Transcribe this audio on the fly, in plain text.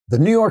The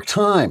New York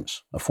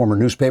Times, a former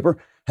newspaper,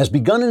 has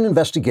begun an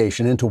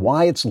investigation into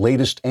why its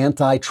latest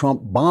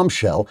anti-Trump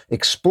bombshell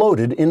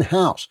exploded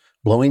in-house,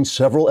 blowing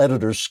several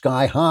editors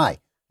sky high,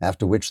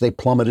 after which they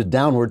plummeted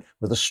downward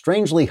with a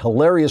strangely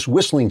hilarious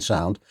whistling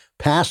sound,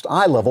 past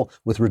eye level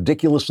with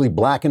ridiculously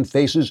blackened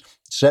faces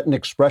set in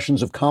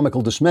expressions of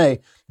comical dismay,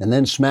 and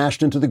then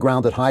smashed into the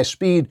ground at high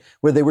speed,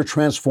 where they were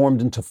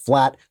transformed into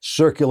flat,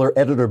 circular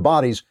editor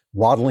bodies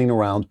waddling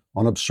around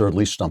on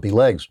absurdly stumpy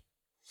legs.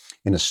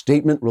 In a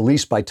statement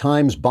released by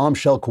Times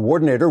bombshell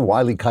coordinator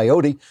Wile E.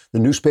 Coyote, the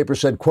newspaper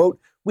said, quote,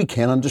 "We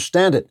can't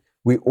understand it.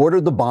 We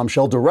ordered the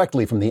bombshell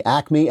directly from the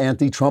Acme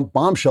anti-Trump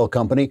bombshell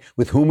company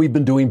with whom we've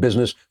been doing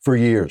business for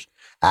years.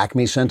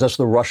 Acme sent us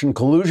the Russian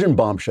collusion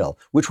bombshell,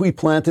 which we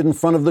planted in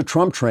front of the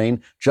Trump train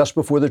just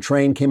before the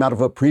train came out of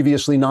a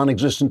previously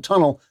non-existent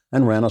tunnel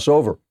and ran us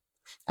over.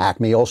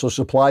 Acme also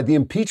supplied the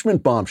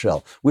impeachment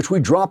bombshell, which we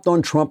dropped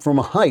on Trump from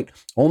a height,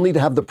 only to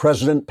have the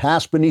president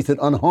pass beneath it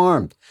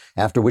unharmed,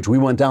 after which we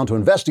went down to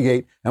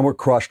investigate and were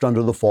crushed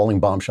under the falling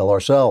bombshell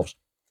ourselves.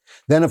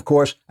 Then, of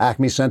course,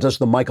 Acme sent us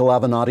the Michael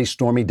Avenatti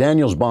Stormy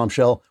Daniels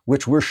bombshell,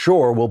 which we're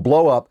sure will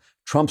blow up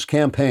Trump's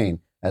campaign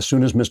as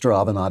soon as Mr.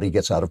 Avenatti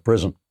gets out of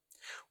prison.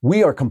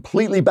 We are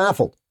completely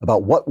baffled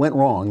about what went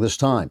wrong this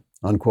time,"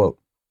 unquote.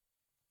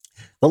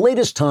 The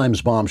latest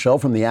Times bombshell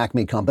from the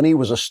Acme company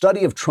was a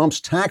study of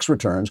Trump's tax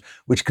returns,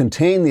 which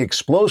contained the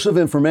explosive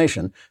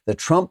information that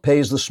Trump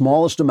pays the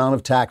smallest amount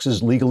of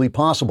taxes legally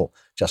possible,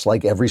 just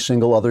like every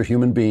single other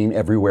human being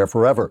everywhere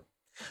forever.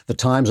 The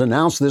Times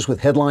announced this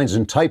with headlines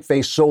in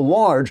typeface so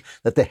large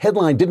that the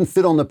headline didn't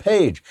fit on the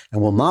page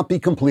and will not be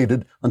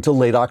completed until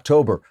late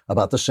October,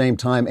 about the same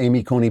time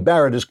Amy Coney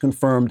Barrett is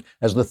confirmed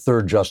as the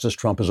third justice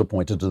Trump has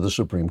appointed to the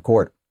Supreme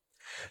Court.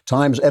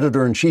 Times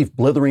editor-in-chief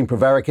Blithering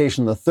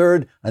Prevarication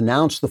III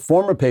announced the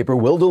former paper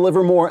will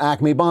deliver more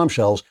Acme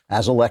bombshells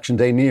as Election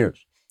Day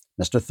nears.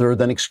 Mr. Third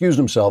then excused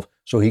himself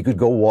so he could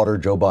go water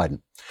Joe Biden.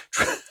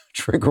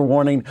 Trigger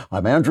warning,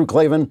 I'm Andrew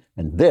Klavan,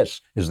 and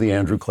this is The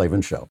Andrew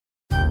Klavan Show.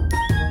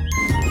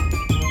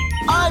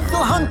 I feel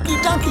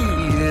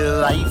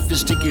hunky-dunky, life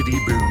is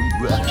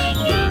tickety-boo.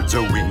 Birds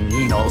are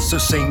winging, also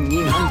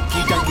singing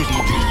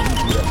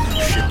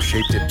hunky-dunky-doo.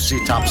 Ship-shaped,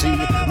 ipsy-topsy,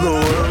 the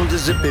world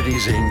is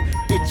zippity-zing.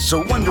 It's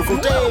a wonderful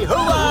day,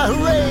 hurrah,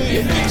 hooray!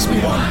 It makes me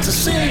want to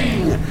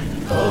sing.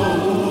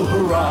 Oh,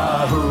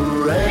 hurrah,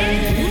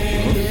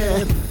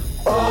 hooray!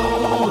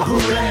 Oh,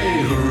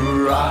 hooray,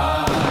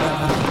 hurrah!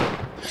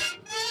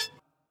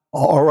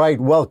 All right,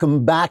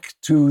 welcome back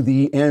to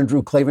the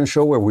Andrew Klavan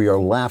Show, where we are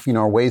laughing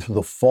our way through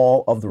the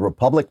fall of the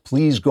Republic.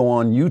 Please go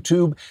on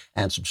YouTube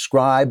and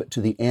subscribe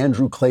to the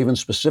Andrew Klavan,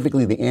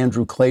 specifically the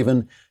Andrew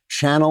Klavan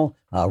channel.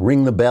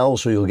 Ring the bell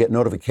so you'll get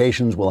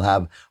notifications. We'll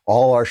have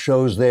all our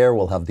shows there.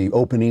 We'll have the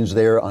openings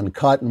there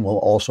uncut, and we'll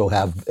also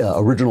have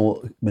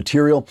original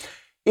material.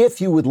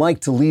 If you would like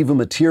to leave a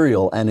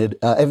material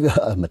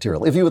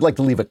if you would like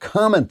to leave a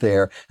comment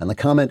there, and the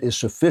comment is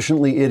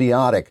sufficiently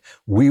idiotic,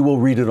 we will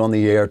read it on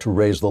the air to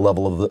raise the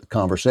level of the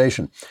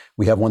conversation.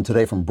 We have one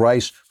today from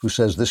Bryce who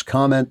says this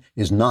comment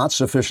is not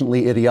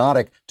sufficiently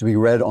idiotic to be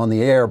read on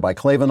the air by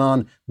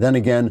Klavanon. Then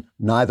again,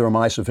 neither am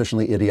I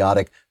sufficiently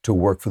idiotic to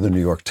work for the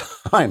New York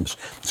Times.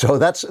 So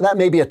that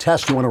may be a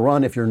test you want to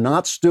run. If you're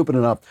not stupid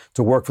enough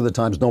to work for the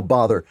Times, don't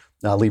bother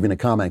leaving a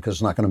comment because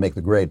it's not going to make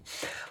the grade.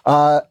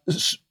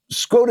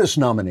 SCOTUS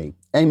nominee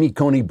Amy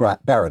Coney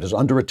Barrett is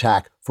under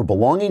attack for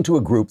belonging to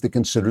a group that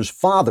considers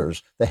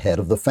fathers the head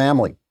of the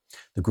family.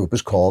 The group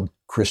is called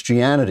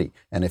Christianity,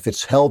 and if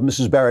it's held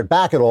Mrs. Barrett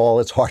back at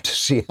all, it's hard to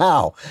see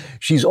how.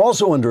 She's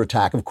also under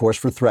attack, of course,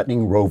 for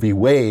threatening Roe v.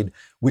 Wade,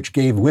 which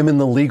gave women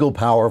the legal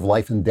power of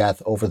life and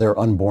death over their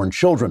unborn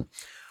children.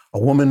 A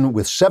woman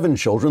with 7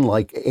 children,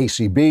 like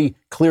ACB,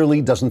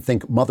 clearly doesn't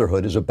think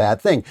motherhood is a bad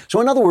thing.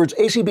 So in other words,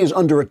 ACB is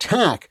under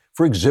attack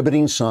for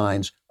exhibiting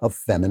signs of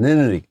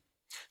femininity.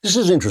 This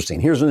is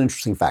interesting. Here's an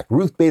interesting fact.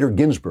 Ruth Bader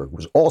Ginsburg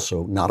was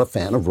also not a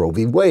fan of Roe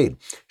v. Wade.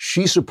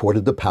 She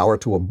supported the power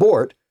to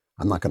abort.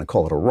 I'm not going to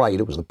call it a right.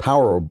 It was the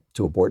power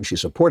to abort, and she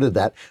supported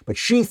that. But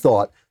she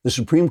thought the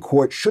Supreme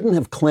Court shouldn't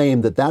have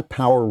claimed that that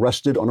power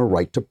rested on a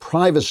right to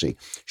privacy.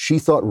 She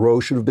thought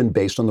Roe should have been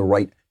based on the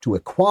right to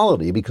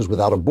equality, because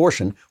without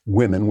abortion,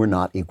 women were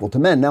not equal to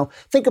men. Now,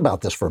 think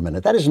about this for a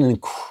minute. That is an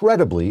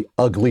incredibly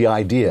ugly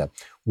idea.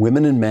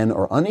 Women and men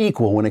are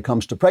unequal when it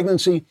comes to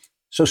pregnancy,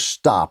 so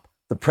stop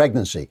the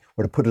pregnancy.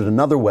 Or to put it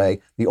another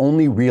way, the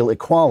only real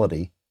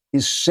equality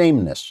is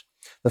sameness.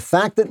 The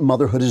fact that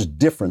motherhood is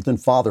different than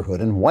fatherhood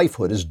and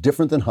wifehood is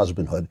different than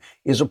husbandhood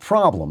is a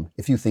problem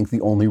if you think the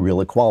only real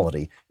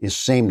equality is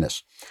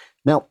sameness.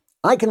 Now,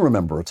 I can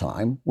remember a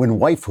time when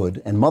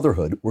wifehood and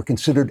motherhood were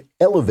considered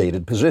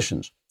elevated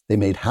positions. They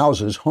made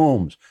houses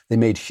homes. They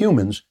made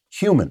humans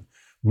human.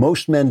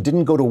 Most men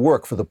didn't go to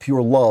work for the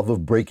pure love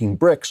of breaking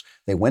bricks.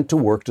 They went to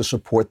work to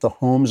support the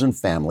homes and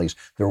families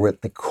that were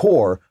at the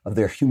core of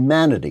their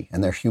humanity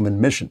and their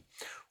human mission.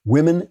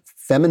 Women,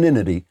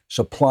 femininity,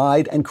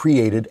 supplied and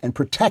created and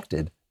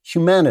protected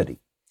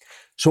humanity.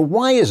 So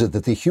why is it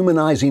that the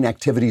humanizing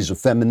activities of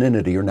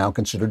femininity are now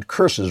considered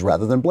curses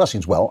rather than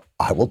blessings? Well,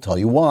 I will tell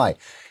you why.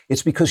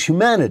 It's because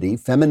humanity,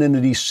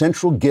 femininity's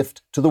central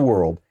gift to the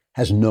world,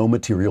 has no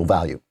material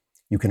value.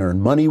 You can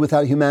earn money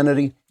without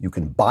humanity. You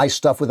can buy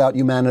stuff without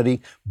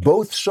humanity.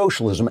 Both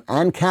socialism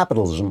and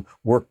capitalism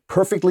work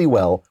perfectly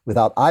well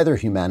without either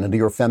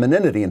humanity or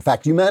femininity. In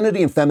fact,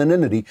 humanity and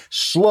femininity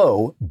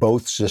slow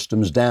both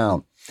systems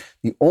down.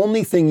 The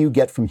only thing you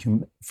get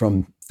from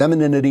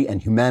femininity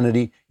and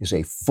humanity is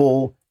a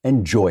full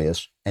and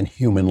joyous and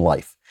human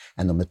life.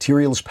 And the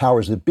materialist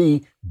powers that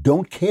be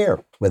don't care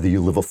whether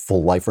you live a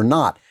full life or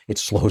not. It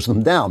slows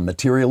them down.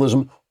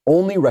 Materialism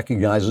only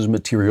recognizes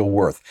material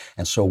worth.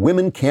 And so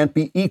women can't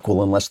be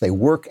equal unless they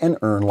work and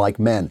earn like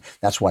men.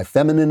 That's why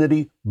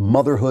femininity,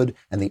 motherhood,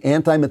 and the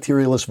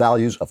anti-materialist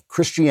values of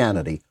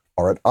Christianity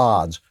are at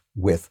odds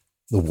with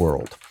the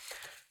world.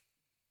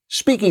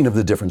 Speaking of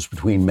the difference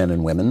between men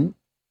and women,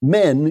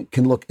 men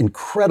can look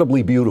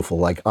incredibly beautiful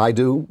like I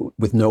do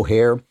with no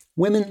hair.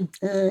 Women,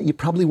 you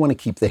probably want to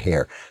keep the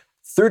hair.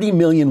 30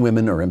 million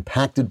women are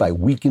impacted by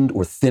weakened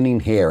or thinning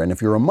hair. And if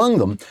you're among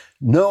them,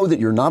 know that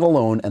you're not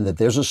alone and that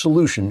there's a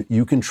solution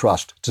you can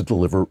trust to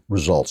deliver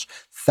results.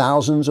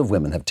 Thousands of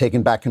women have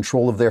taken back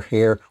control of their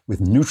hair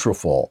with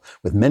Nutrafol,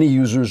 with many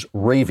users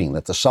raving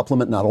that the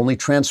supplement not only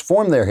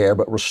transformed their hair,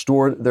 but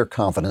restored their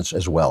confidence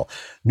as well.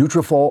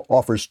 Nutrafol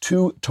offers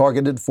 2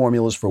 targeted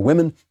formulas for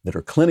women that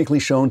are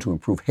clinically shown to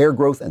improve hair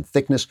growth and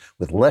thickness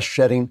with less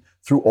shedding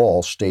through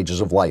all stages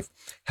of life.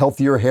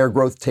 Healthier hair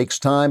growth takes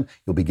time.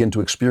 You'll begin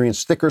to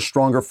experience thicker,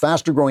 stronger,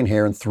 faster-growing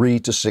hair in 3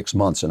 to 6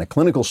 months. In a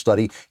clinical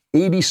study,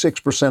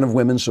 86% of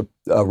women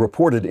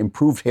reported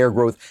improved hair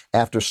growth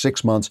after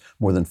 6 months.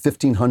 More than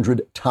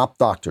 1,500 top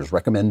doctors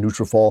recommend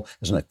Nutrafol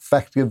as an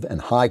effective and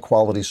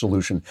high-quality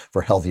solution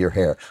for healthier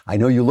hair. I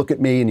know you look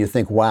at me and you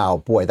think, wow,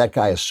 boy, that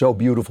guy is so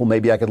beautiful.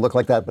 Maybe I could look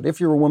like that. But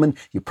if you're a woman,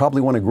 you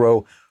probably want to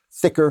grow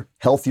thicker,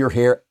 healthier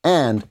hair,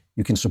 and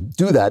you can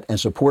do that and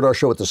support our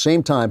show at the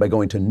same time by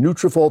going to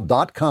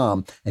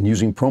Nutrafol.com and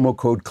using promo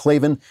code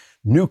Klavan.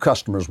 New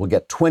customers will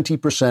get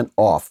 20%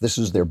 off. This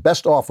is their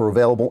best offer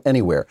available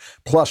anywhere,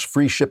 plus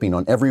free shipping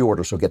on every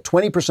order. So get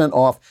 20%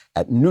 off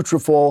at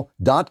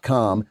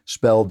Nutrafol.com,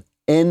 spelled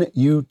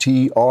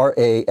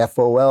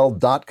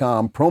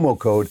Nutrafol.com, promo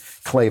code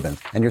Klavan.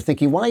 And you're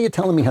thinking, why are you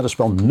telling me how to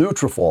spell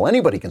Nutrafol?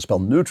 Anybody can spell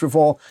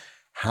Nutrafol.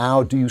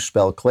 How do you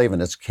spell Klavan?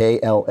 It's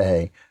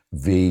Klavan.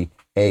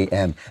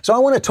 So I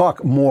want to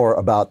talk more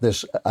about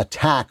this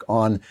attack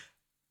on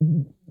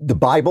the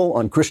Bible,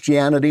 on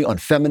Christianity, on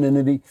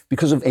femininity,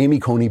 because of Amy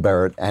Coney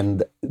Barrett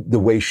and the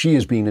way she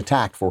is being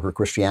attacked for her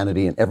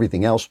Christianity and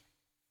everything else.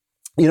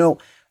 You know,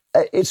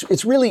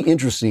 it's really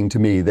interesting to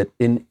me that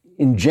in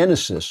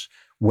Genesis,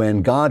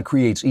 when God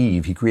creates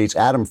Eve, he creates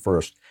Adam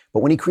first.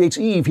 But when he creates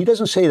Eve, he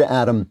doesn't say to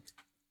Adam,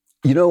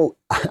 you know,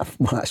 I'm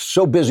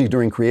so busy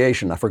during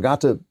creation, I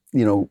forgot to,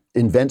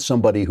 invent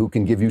somebody who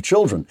can give you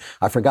children.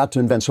 I forgot to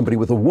invent somebody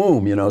with a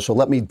womb, so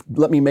let me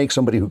make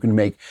somebody who can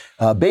make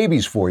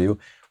babies for you.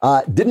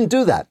 Didn't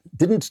do that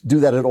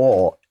at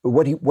all.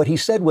 What he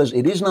said was,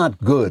 it is not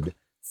good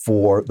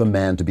for the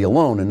man to be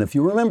alone. And if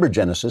you remember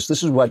Genesis,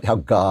 this is how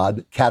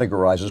God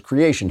categorizes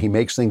creation. He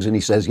makes things and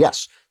he says,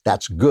 yes,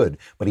 that's good.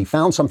 But he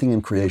found something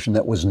in creation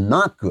that was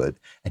not good,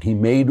 and he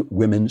made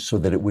women so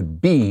that it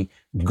would be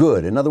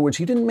good. In other words,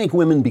 he didn't make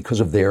women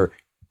because of their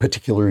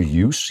particular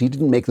use. He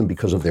didn't make them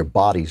because of their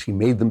bodies. He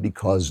made them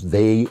because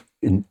they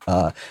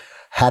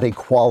had a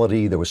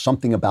quality. There was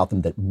something about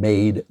them that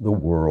made the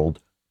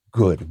world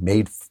good,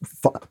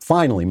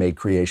 finally made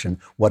creation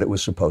what it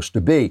was supposed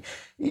to be.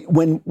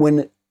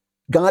 When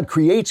God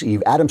creates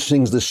Eve, Adam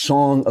sings this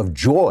song of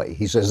joy.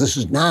 He says, this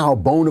is now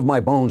bone of my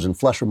bones and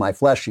flesh of my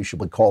flesh. She shall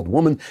be called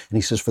woman. And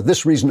he says, for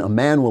this reason, a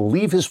man will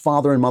leave his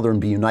father and mother and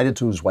be united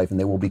to his wife, and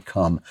they will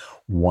become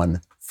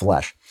one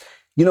flesh.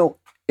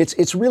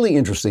 It's really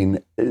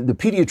interesting. The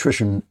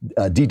pediatrician,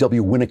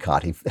 D.W.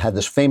 Winnicott, he had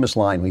this famous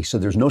line where he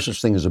said, there's no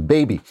such thing as a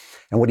baby.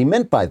 And what he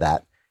meant by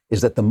that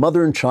is that the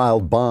mother and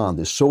child bond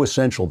is so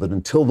essential that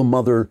until the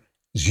mother's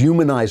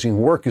humanizing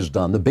work is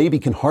done, the baby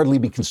can hardly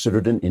be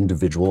considered an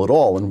individual at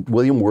all. And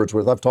William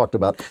Wordsworth, I've talked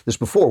about this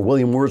before,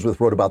 William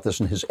Wordsworth wrote about this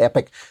in his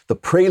epic, The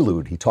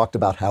Prelude. He talked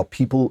about how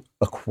people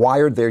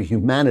acquired their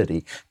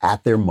humanity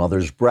at their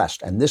mother's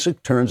breast. And this,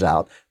 it turns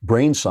out,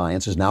 brain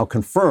science has now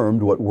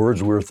confirmed what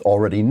Wordsworth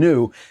already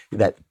knew,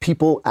 that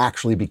people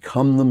actually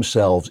become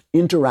themselves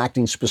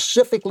interacting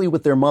specifically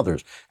with their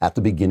mothers at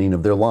the beginning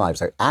of their lives.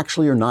 They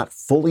actually are not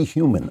fully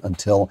human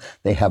until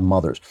they have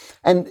mothers.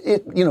 And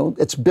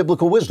it's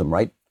biblical wisdom,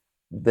 right?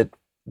 That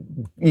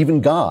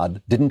even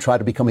God didn't try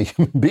to become a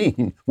human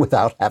being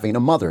without having a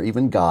mother.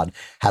 Even God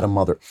had a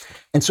mother.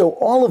 And so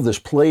all of this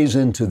plays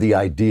into the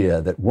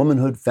idea that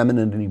womanhood,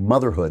 femininity,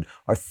 motherhood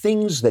are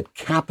things that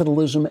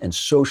capitalism and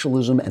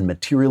socialism and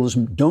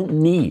materialism don't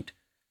need.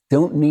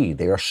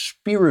 They are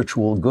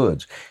spiritual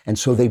goods. And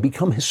so they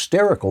become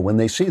hysterical when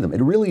they see them.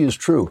 It really is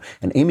true.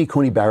 And Amy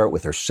Coney Barrett,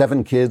 with her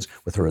 7 kids,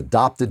 with her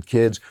adopted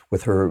kids,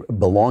 with her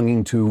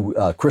belonging to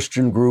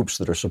Christian groups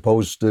that are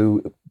supposed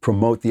to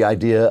promote the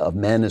idea of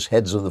men as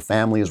heads of the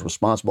family, as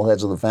responsible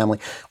heads of the family.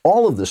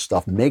 All of this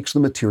stuff makes the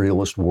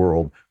materialist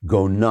world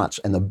go nuts.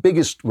 And the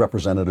biggest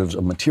representatives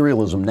of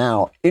materialism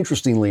now,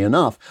 interestingly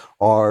enough,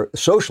 are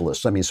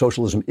socialists. I mean,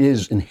 socialism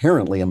is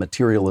inherently a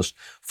materialist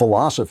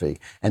philosophy.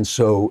 And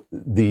so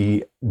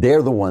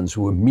they're the ones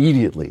who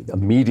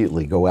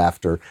immediately go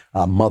after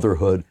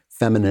motherhood,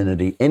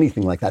 femininity,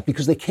 anything like that,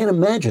 because they can't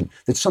imagine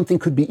that something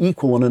could be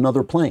equal on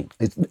another plane.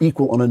 It's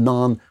equal on a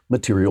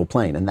non-material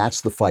plane. And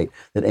that's the fight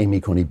that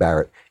Amy Coney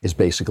Barrett is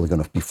basically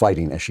going to be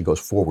fighting as she goes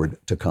forward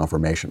to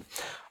confirmation.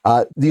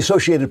 The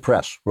Associated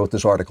Press wrote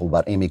this article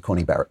about Amy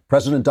Coney Barrett.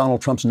 President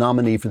Donald Trump's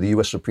nominee for the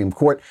U.S. Supreme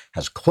Court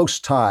has close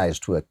ties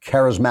to a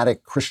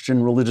charismatic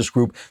Christian religious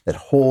group that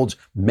holds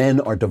men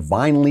are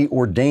divinely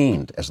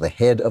ordained as the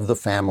head of the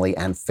family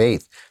and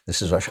faith.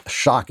 This is a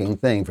shocking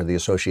thing for the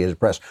Associated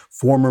Press.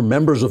 Former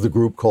members of the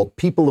group, called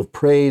People of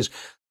Praise,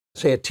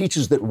 say it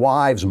teaches that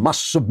wives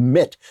must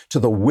submit to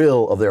the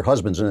will of their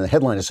husbands. And in the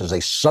headline, it says they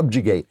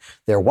subjugate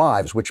their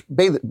wives, which,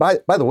 by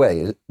the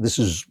way, this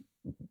is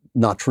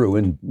not true.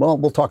 And, well,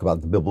 we'll talk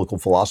about the biblical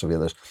philosophy of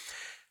this.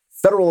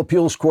 Federal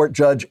Appeals Court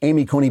Judge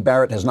Amy Coney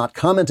Barrett has not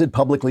commented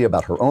publicly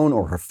about her own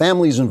or her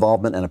family's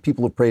involvement, and a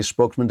People of Praise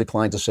spokesman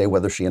declined to say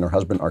whether she and her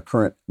husband are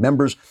current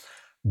members.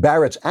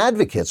 Barrett's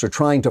advocates are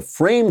trying to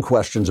frame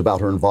questions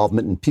about her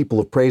involvement in People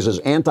of Praise as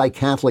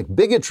anti-Catholic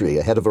bigotry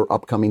ahead of her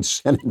upcoming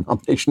Senate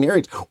nomination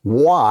hearings.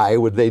 Why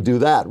would they do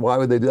that? Why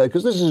would they do that?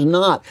 Because this is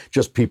not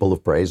just People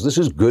of Praise. This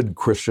is good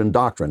Christian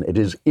doctrine. It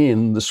is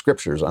in the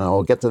scriptures. And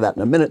I'll get to that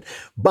in a minute.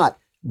 But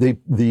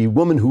the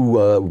woman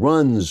who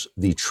runs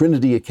the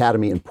Trinity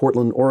Academy in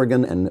Portland,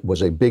 Oregon, and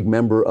was a big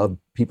member of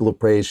People of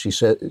Praise, she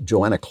said,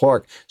 Joanna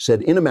Clark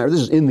said, in a marriage,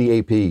 this is in the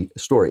AP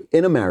story,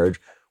 in a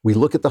marriage, we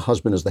look at the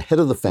husband as the head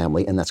of the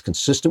family, and that's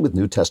consistent with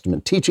New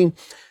Testament teaching.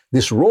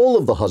 This role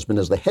of the husband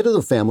as the head of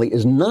the family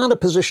is not a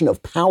position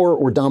of power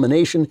or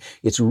domination.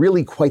 It's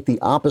really quite the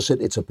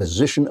opposite. It's a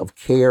position of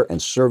care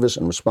and service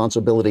and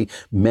responsibility.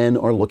 Men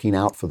are looking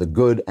out for the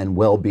good and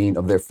well-being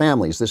of their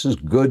families. This is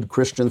good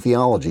Christian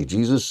theology.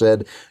 Jesus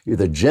said,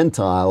 the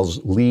Gentiles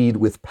lead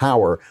with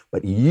power,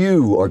 but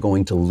you are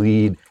going to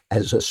lead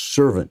as a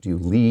servant. You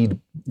lead,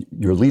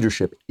 your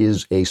leadership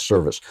is a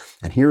service.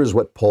 And here is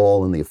what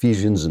Paul in the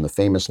Ephesians, in the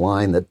famous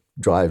line that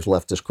drives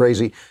leftists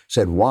crazy,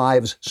 said,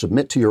 wives,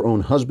 submit to your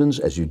own husbands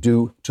as you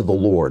do to the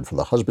Lord. For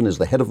the husband is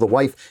the head of the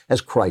wife, as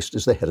Christ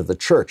is the head of the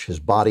church, his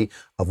body,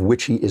 of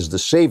which he is the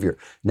Savior.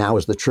 Now,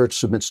 as the church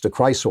submits to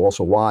Christ, so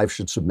also wives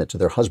should submit to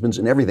their husbands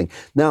in everything.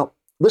 Now,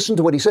 listen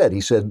to what he said.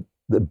 He said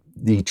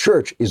the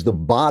church is the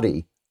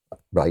body,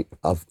 right,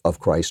 of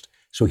Christ.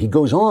 So he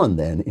goes on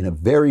then in a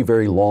very,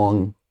 very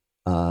long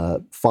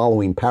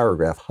following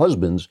paragraph.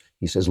 Husbands,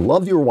 he says,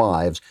 love your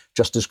wives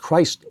just as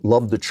Christ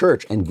loved the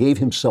church and gave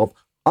himself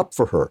up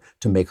for her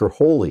to make her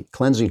holy,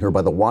 cleansing her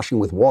by the washing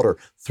with water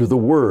through the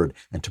word,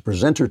 and to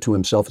present her to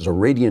himself as a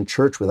radiant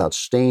church without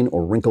stain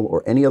or wrinkle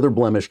or any other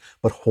blemish,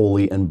 but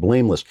holy and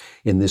blameless.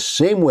 In this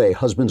same way,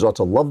 husbands ought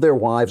to love their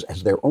wives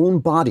as their own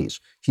bodies.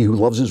 He who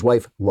loves his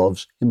wife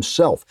loves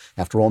himself.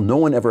 After all, no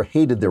one ever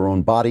hated their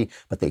own body,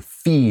 but they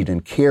feed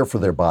and care for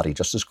their body,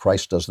 just as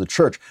Christ does the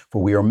church,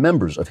 for we are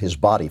members of his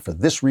body. For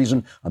this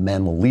reason, a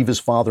man will leave his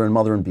father and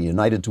mother and be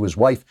united to his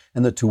wife,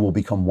 and the two will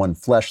become one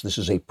flesh. This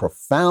is a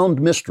profound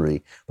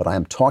mystery, but I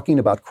am talking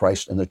about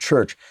Christ and the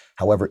church.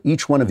 However,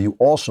 each one of you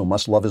also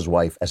must love his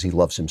wife as he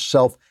loves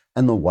himself,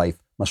 and the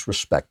wife must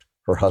respect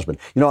her husband.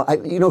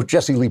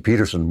 Jesse Lee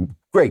Peterson,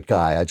 great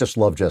guy. I just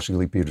love Jesse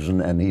Lee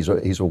Peterson, and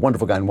he's a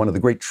wonderful guy and one of the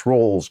great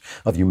trolls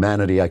of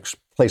humanity. I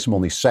place him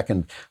only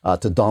second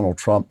to Donald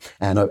Trump,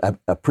 and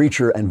a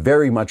preacher, and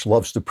very much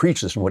loves to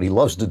preach this. And what he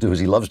loves to do is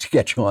he loves to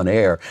get you on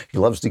air. He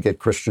loves to get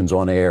Christians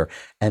on air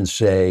and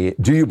say,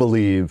 do you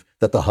believe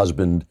that the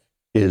husband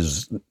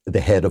is the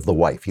head of the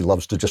wife? He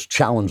loves to just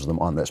challenge them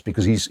on this,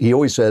 because he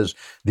always says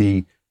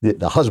the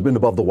husband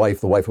above the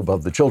wife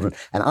above the children.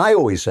 And I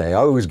always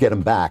get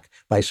him back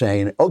by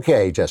saying,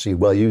 okay, Jesse,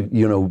 well,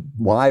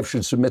 wives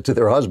should submit to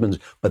their husbands,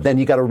 but then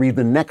you got to read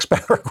the next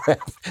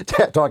paragraph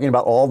talking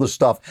about all the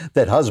stuff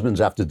that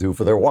husbands have to do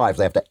for their wives.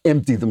 They have to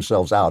empty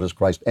themselves out as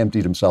Christ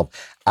emptied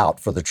himself out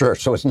for the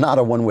church. So it's not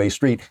a one-way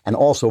street. And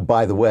also,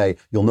 by the way,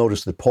 you'll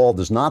notice that Paul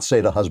does not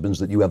say to husbands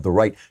that you have the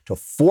right to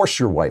force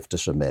your wife to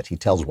submit. He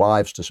tells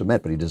wives to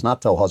submit, but he does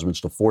not tell husbands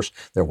to force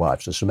their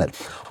wives to submit.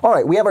 All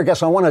right, we have our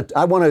guests. I want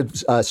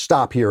to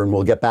stop here, and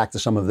we'll get back to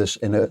some of this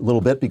in a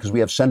little bit, because we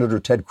have Senator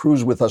Ted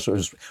Cruz with us. It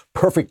was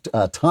perfect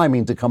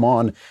timing to come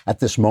on at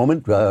this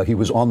moment. He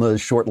was on the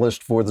short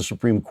list for the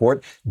Supreme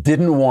Court.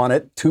 Didn't want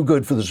it. Too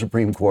good for the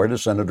Supreme Court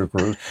is Senator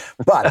Cruz.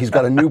 But he's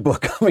got a new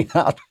book coming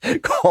out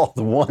called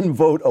One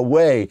Vote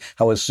Away,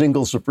 How a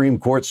Single Supreme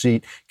Court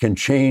Seat Can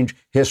Change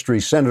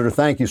History. Senator,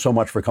 thank you so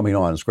much for coming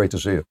on. It's great to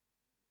see you.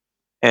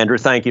 Andrew,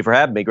 thank you for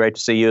having me. Great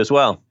to see you as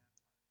well.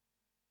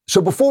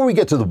 So before we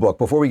get to the book,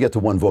 before we get to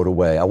One Vote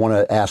Away, I want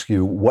to ask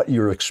you what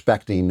you're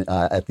expecting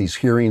at these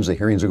hearings. The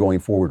hearings are going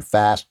forward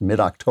fast,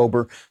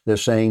 mid-October, they're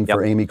saying,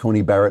 for Amy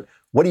Coney Barrett.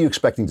 What are you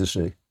expecting to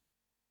see?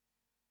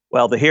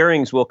 Well, the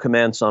hearings will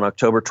commence on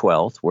October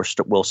 12th.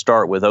 We'll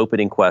start with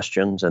opening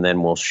questions, and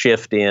then we'll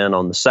shift in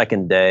on the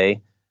second day.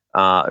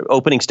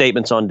 Opening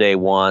statements on day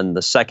one.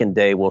 The second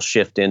day, we'll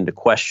shift into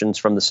questions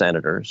from the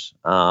senators.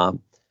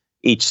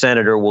 Each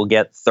senator will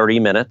get 30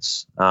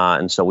 minutes,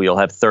 and so we'll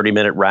have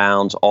 30-minute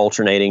rounds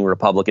alternating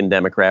Republican,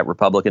 Democrat,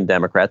 Republican,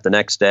 Democrat. The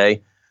next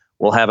day,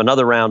 we'll have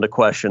another round of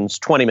questions,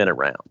 20-minute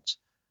rounds.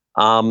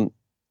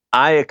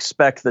 I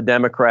expect the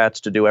Democrats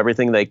to do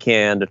everything they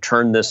can to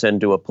turn this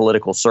into a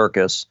political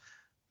circus,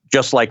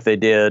 just like they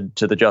did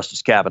to the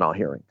Justice Kavanaugh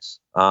hearings.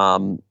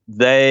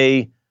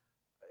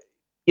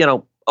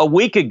 A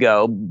week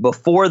ago,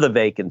 before the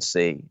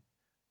vacancy,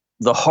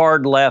 the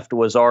hard left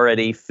was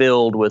already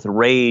filled with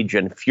rage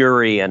and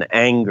fury and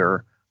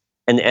anger.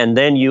 And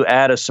then you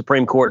add a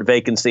Supreme Court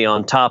vacancy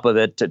on top of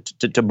it.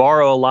 To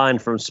borrow a line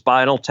from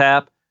Spinal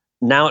Tap,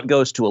 now it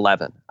goes to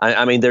 11.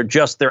 I mean, they're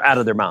out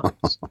of their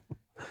minds.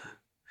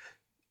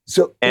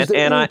 So,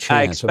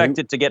 I expect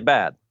it to get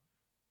bad.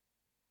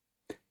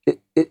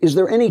 Is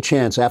there any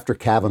chance after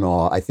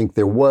Kavanaugh, I think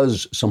there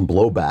was some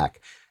blowback,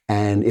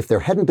 and if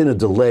there hadn't been a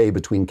delay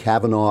between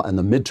Kavanaugh and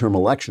the midterm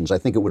elections, I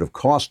think it would have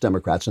cost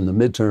Democrats in the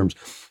midterms.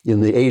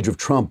 In the age of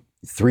Trump,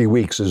 3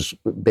 weeks is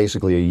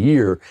basically a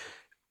year.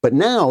 But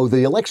now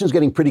the election's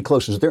getting pretty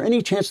close. Is there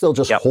any chance they'll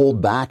just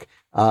hold back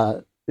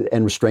and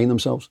restrain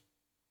themselves?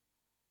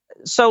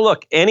 So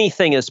look,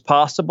 anything is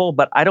possible,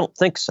 but I don't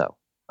think so.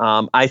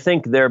 I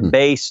think their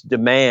base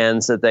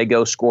demands that they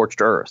go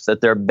scorched earth, that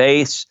their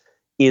base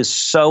is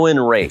so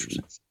enraged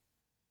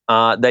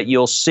that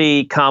you'll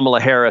see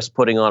Kamala Harris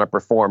putting on a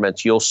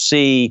performance. You'll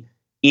see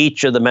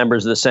each of the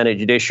members of the Senate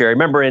Judiciary.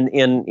 Remember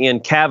in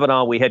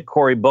Kavanaugh, we had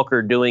Cory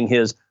Booker doing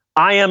his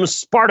 "I am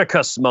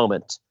Spartacus"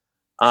 moment.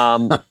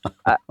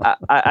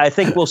 I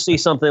think we'll see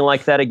something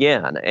like that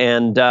again.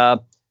 And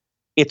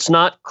it's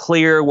not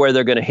clear where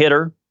they're going to hit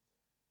her.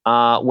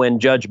 When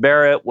Judge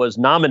Barrett was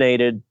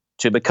nominated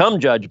to become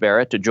Judge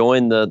Barrett, to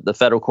join the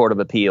Federal Court of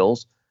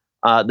Appeals,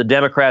 the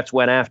Democrats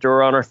went after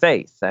her on her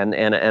faith and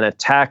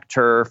attacked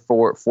her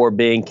for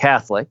being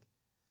Catholic.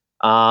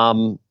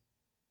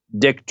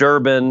 Dick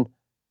Durbin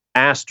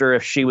asked her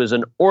if she was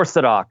an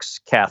Orthodox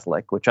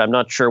Catholic, which I'm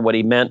not sure what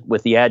he meant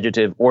with the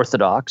adjective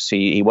Orthodox.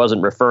 He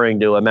wasn't referring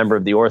to a member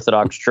of the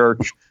Orthodox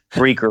Church,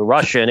 Greek or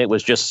Russian. It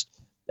was just,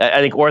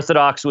 I think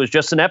Orthodox was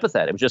just an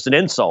epithet. It was just an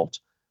insult.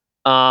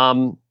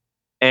 And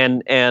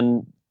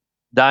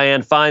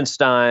Dianne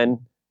Feinstein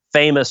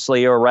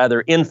famously, or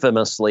rather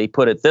infamously,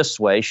 put it this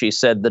way. She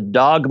said, "The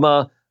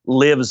dogma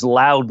lives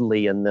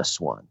loudly in this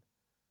one,"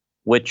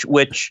 which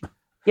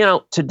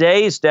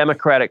today's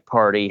Democratic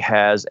Party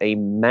has a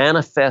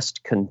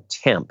manifest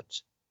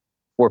contempt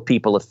for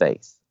people of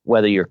faith,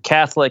 whether you're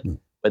Catholic,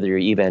 whether you're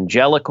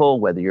evangelical,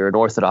 whether you're an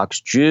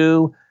Orthodox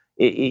Jew.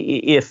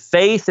 If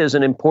faith is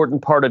an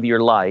important part of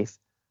your life,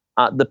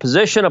 the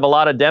position of a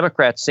lot of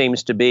Democrats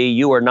seems to be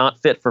you are not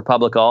fit for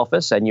public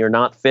office and you're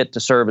not fit to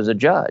serve as a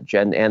judge.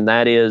 And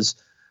that is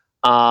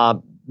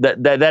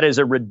that is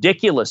a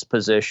ridiculous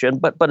position,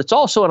 but it's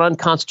also an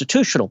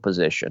unconstitutional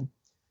position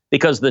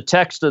because the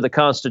text of the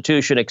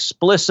Constitution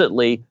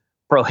explicitly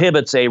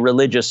prohibits a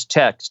religious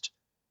test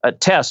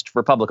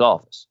for public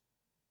office.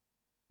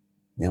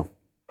 Yeah.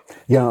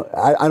 Yeah,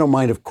 I don't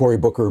mind if Cory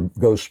Booker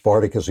goes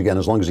Spartacus again,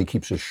 as long as he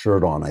keeps his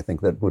shirt on. I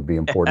think that would be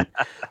important.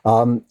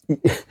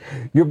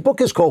 Your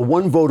book is called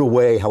One Vote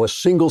Away, How a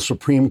Single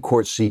Supreme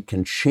Court Seat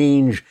Can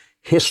Change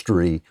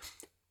History.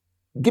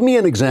 Give me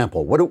an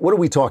example. What are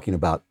we talking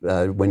about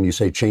when you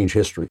say change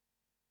history?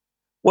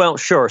 Well,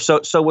 sure.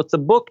 So what the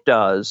book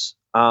does,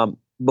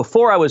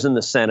 before I was in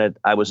the Senate,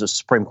 I was a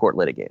Supreme Court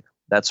litigator.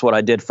 That's what I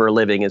did for a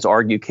living, is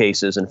argue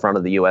cases in front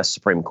of the U.S.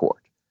 Supreme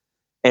Court.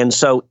 And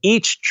so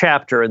each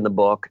chapter in the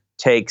book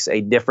takes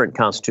a different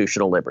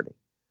constitutional liberty.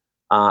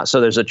 So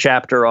there's a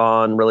chapter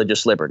on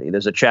religious liberty.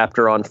 There's a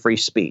chapter on free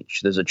speech.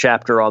 There's a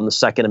chapter on the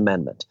Second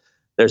Amendment.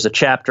 There's a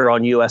chapter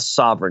on U.S.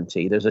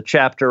 sovereignty. There's a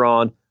chapter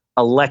on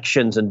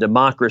elections and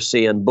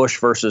democracy and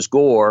Bush versus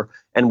Gore.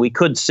 And we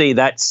could see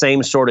that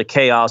same sort of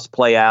chaos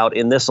play out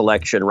in this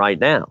election right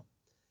now.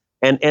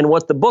 And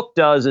what the book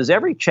does is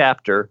every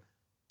chapter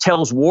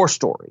tells war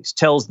stories,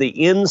 tells the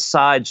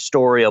inside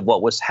story of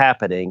what was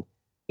happening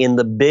in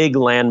the big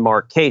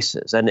landmark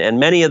cases. And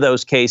many of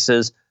those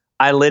cases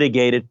I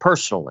litigated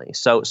personally.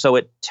 So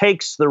it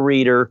takes the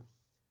reader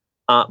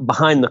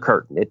behind the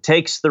curtain. It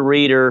takes the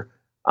reader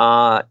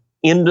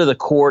into the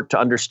court to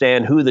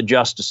understand who the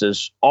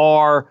justices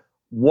are,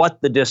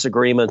 what the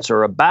disagreements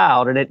are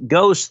about. And it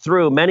goes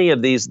through many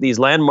of these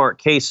landmark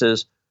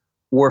cases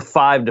were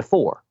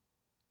 5-4.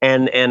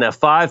 And a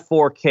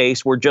 5-4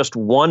 case, we're just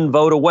one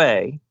vote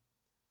away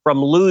from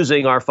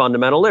losing our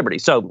fundamental liberty.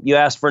 So you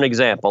asked for an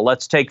example.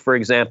 Let's take, for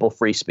example,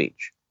 free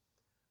speech.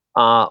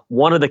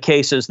 One of the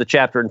cases the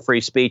chapter in free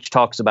speech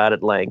talks about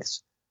at length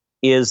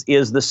is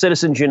the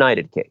Citizens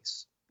United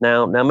case.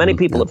 Now many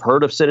people have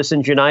heard of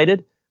Citizens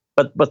United,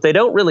 but they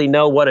don't really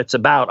know what it's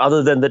about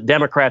other than that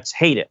Democrats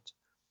hate it.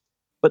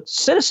 But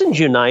Citizens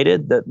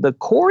United, the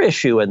core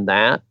issue in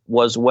that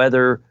was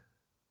whether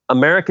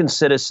American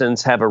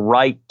citizens have a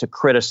right to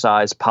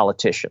criticize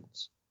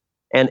politicians.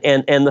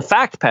 And the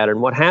fact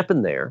pattern, what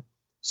happened there,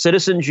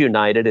 Citizens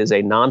United is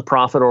a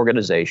nonprofit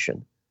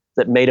organization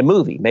that made a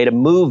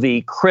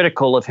movie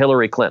critical of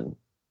Hillary Clinton.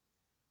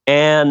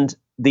 And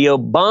the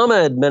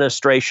Obama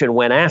administration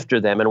went after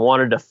them and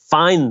wanted to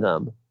fine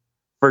them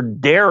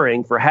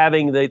for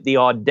having the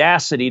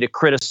audacity to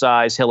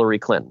criticize Hillary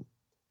Clinton.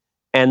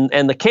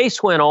 And the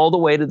case went all the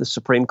way to the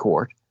Supreme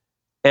Court.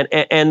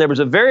 And there was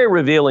a very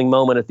revealing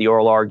moment at the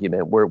oral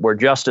argument where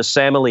Justice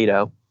Sam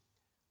Alito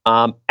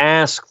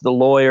asked the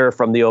lawyer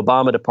from the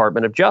Obama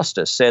Department of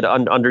Justice, said,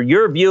 under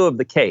your view of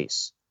the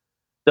case,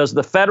 does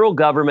the federal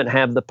government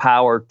have the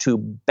power to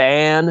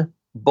ban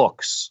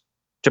books,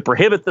 to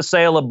prohibit the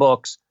sale of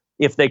books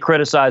if they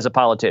criticize a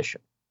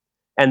politician?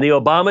 And the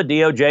Obama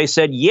DOJ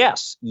said,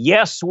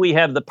 yes, we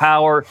have the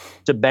power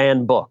to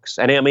ban books.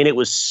 And I mean, it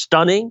was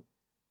stunning.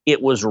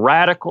 It was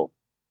radical.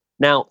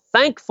 Now,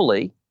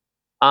 thankfully,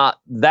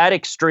 that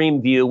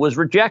extreme view was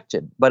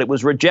rejected, but it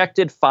was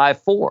rejected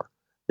 5-4.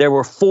 There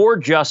were 4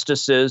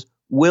 justices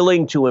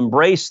willing to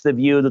embrace the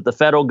view that the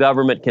federal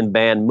government can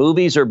ban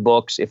movies or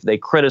books if they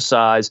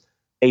criticize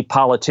a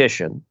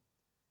politician.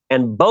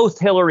 And both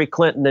Hillary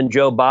Clinton and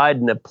Joe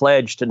Biden have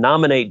pledged to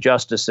nominate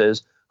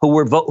justices who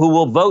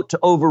will vote to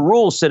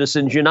overrule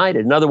Citizens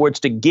United. In other words,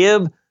 to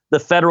give the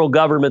federal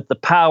government the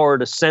power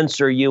to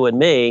censor you and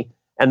me.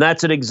 And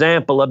that's an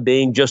example of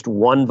being just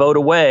one vote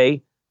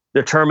away,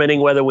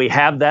 determining whether we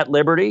have that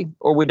liberty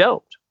or we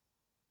don't.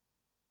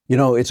 You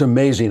know, it's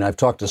amazing. I've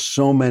talked to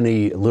so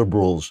many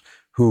liberals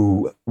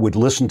who would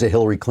listen to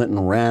Hillary Clinton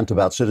rant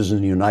about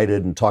Citizens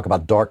United and talk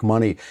about dark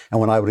money. And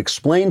when I would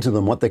explain to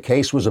them what the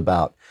case was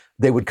about,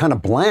 they would kind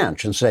of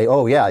blanch and say,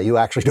 oh, yeah, you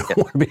actually don't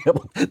want to be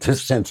able to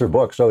censor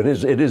books. So it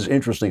is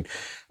interesting.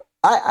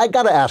 I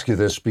got to ask you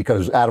this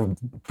because out of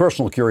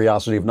personal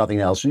curiosity, if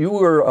nothing else, you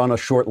were on a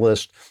short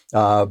list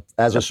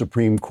as a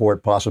Supreme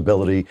Court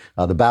possibility.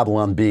 The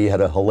Babylon Bee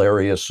had a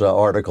hilarious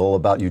article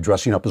about you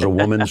dressing up as a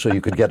woman so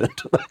you could get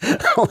into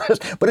the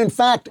list. But in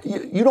fact,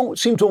 you don't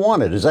seem to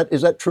want it. Is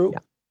that true?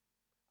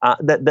 Yeah.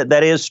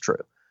 That is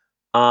true.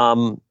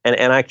 And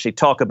I actually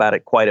talk about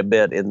it quite a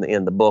bit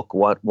in the book,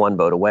 One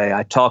Vote Away.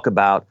 I talk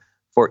about,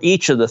 for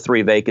each of the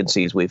 3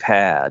 vacancies we've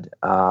had,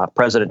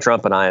 President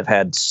Trump and I have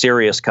had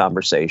serious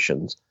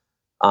conversations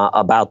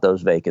about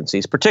those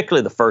vacancies,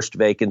 particularly the first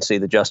vacancy,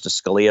 the Justice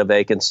Scalia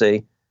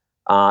vacancy.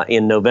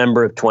 In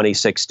November of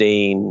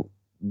 2016,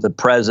 the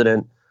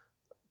president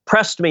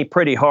pressed me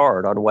pretty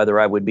hard on whether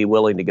I would be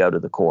willing to go to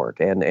the court.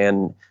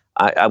 And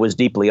I was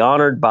deeply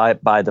honored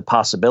by the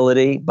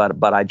possibility,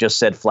 but I just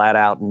said flat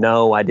out,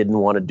 no, I didn't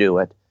want to do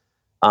it.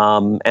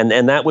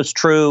 And that was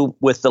true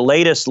with the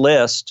latest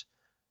list.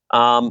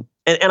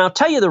 And I'll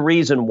tell you the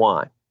reason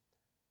why,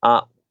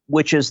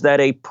 which is that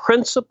a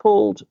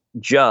principled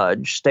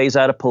judge stays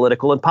out of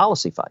political and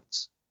policy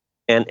fights.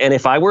 And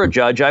if I were a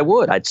judge,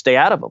 I'd stay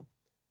out of them.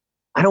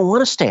 I don't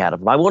want to stay out of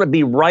them. I want to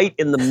be right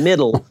in the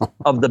middle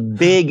of the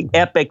big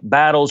epic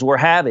battles we're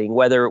having,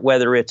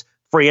 whether it's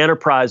free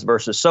enterprise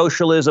versus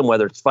socialism,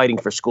 whether it's fighting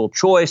for school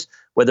choice,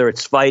 whether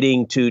it's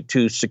fighting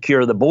to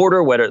secure the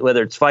border,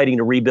 whether it's fighting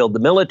to rebuild the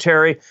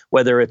military,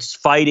 whether it's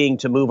fighting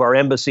to move our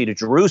embassy to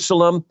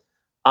Jerusalem.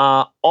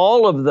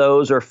 All of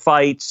those are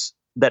fights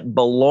that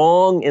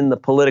belong in the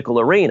political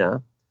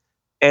arena.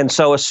 And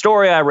so a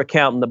story I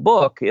recount in the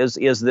book is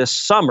this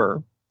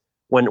summer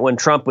when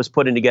Trump was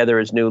putting together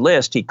his new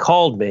list, he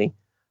called me.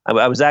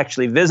 I was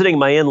actually visiting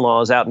my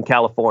in-laws out in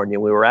California.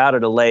 We were out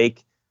at a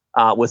lake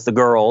with the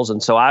girls.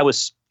 And so I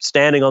was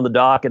standing on the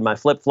dock in my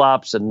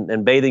flip-flops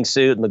and bathing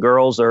suit, and the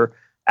girls are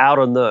out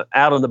on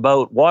the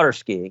boat water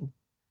skiing.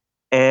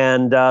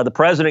 And the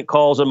president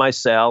calls on my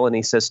cell and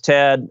he says,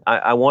 Ted,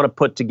 I want to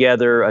put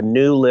together a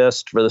new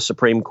list for the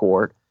Supreme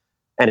Court.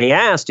 And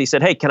he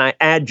said, hey, can I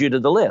add you to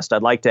the list?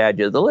 I'd like to add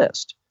you to the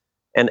list.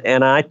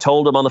 And I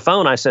told him on the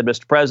phone, I said,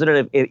 Mr.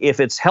 President, if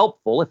it's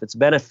helpful, if it's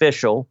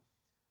beneficial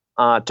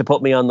to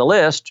put me on the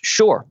list,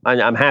 sure,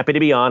 I'm happy to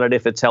be on it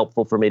if it's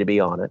helpful for me to be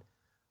on it.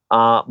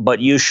 But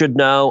you should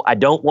know I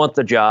don't want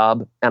the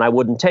job and I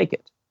wouldn't take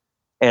it.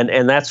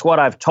 And that's what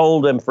I've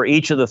told him for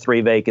each of the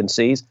 3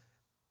 vacancies.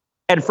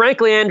 And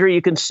frankly, Andrew,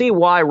 you can see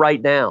why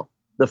right now.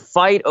 The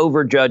fight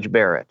over Judge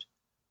Barrett.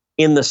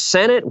 In the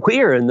Senate,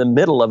 we are in the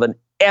middle of an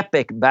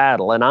epic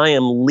battle, and I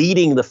am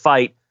leading the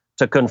fight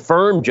to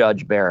confirm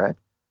Judge Barrett.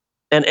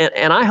 And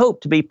I hope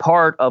to be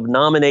part of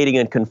nominating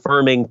and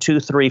confirming 2,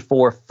 3,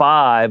 4,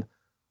 5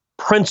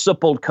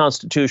 principled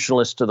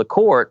constitutionalists to the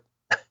court.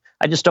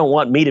 I just don't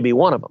want me to be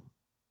one of them.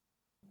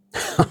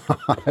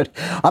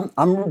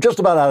 I'm just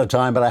about out of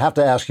time, but I have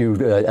to ask you,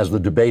 as the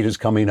debate is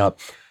coming up,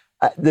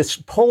 this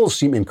polls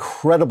seem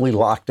incredibly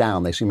locked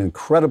down. They seem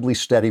incredibly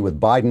steady with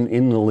Biden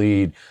in the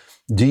lead.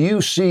 Do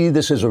you see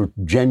this as a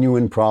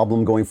genuine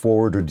problem going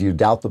forward, or do you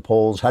doubt the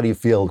polls? How do you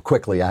feel?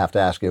 Quickly, I have to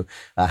ask you,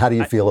 how do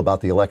you feel about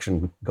the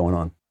election going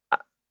on?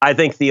 I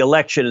think the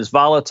election is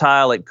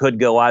volatile. It could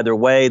go either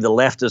way. The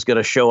left is going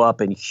to show up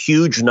in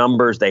huge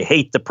numbers. They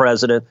hate the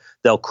president.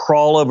 They'll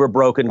crawl over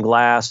broken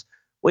glass.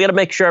 We got to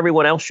make sure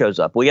everyone else shows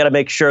up. We got to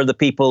make sure the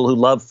people who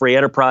love free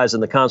enterprise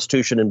and the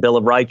Constitution and Bill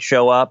of Rights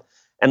show up.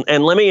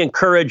 And let me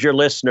encourage your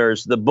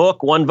listeners, the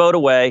book, One Vote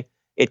Away,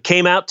 it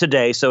came out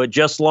today, so it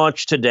just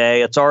launched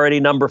today. It's already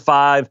number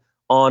 5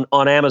 on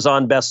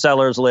Amazon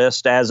bestsellers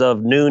list as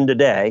of noon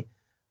today.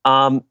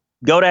 Go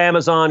to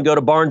Amazon, go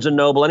to Barnes &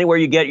 Noble, anywhere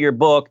you get your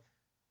book,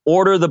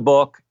 order the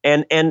book.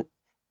 And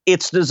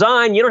it's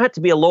designed, you don't have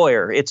to be a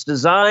lawyer. It's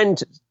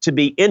designed to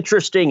be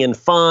interesting and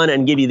fun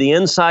and give you the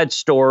inside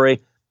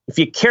story. If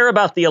you care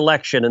about the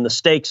election and the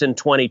stakes in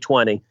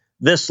 2020,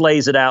 this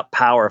lays it out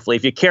powerfully.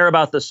 If you care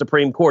about the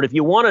Supreme Court, if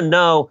you want to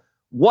know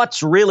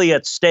what's really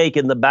at stake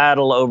in the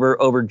battle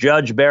over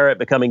Judge Barrett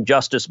becoming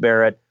Justice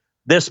Barrett,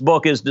 this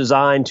book is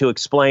designed to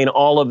explain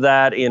all of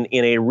that in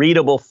a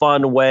readable,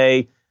 fun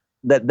way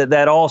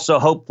that also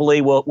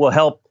hopefully will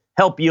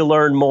help you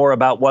learn more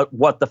about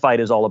what the fight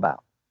is all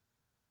about.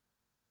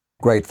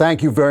 Great.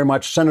 Thank you very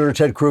much, Senator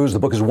Ted Cruz. The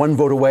book is One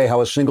Vote Away,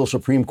 How a Single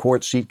Supreme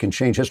Court Seat Can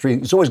Change History.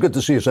 It's always good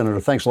to see you, Senator.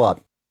 Thanks a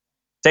lot.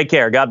 Take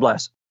care. God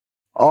bless.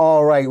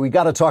 All right, we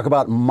got to talk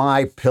about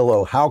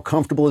MyPillow. How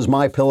comfortable is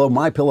MyPillow?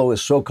 MyPillow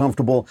is so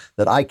comfortable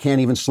that I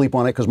can't even sleep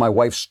on it because my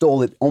wife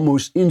stole it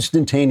almost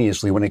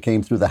instantaneously when it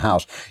came through the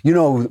house. You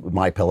know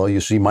MyPillow. You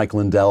see Mike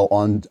Lindell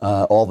on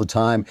all the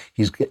time.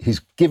 He's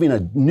giving a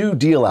new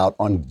deal out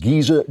on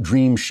Giza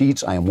Dream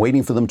Sheets. I am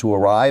waiting for them to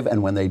arrive,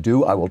 and when they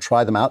do, I will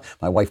try them out.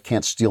 My wife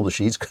can't steal the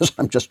sheets because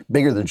I'm just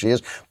bigger than she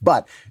is,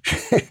 but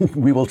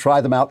we will try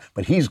them out.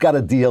 But he's got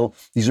a deal.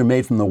 These are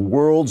made from the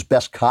world's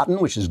best cotton,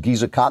 which is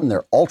Giza cotton.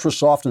 They're ultra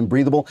soft and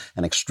breathable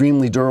and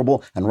extremely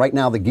durable. And right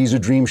now, the Giza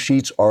Dream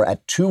Sheets are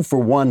at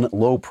 2-for-1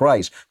 low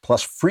price,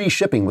 plus free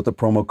shipping with the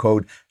promo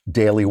code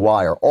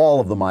DailyWire. All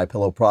of the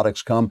MyPillow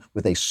products come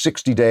with a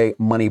 60-day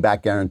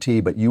money-back guarantee,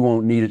 but you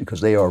won't need it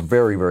because they are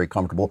very, very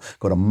comfortable.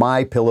 Go to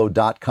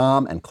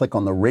MyPillow.com and click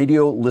on the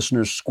Radio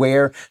Listeners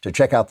Square to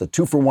check out the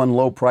 2-for-1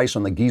 low price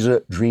on the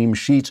Giza Dream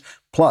Sheets,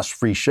 plus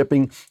free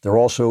shipping. There are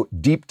also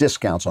deep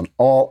discounts on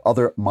all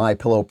other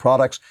MyPillow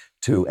products.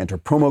 To enter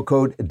promo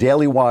code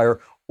DailyWire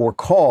or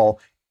call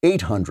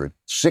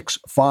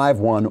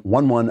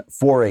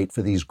 800-651-1148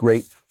 for these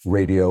great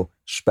radio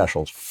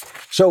specials.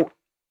 So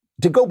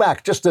to go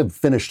back, just to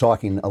finish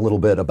talking a little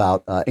bit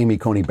about Amy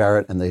Coney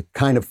Barrett and the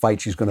kind of fight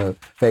she's going to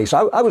face,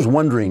 I was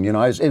wondering, it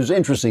was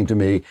interesting to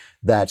me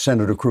that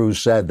Senator Cruz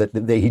said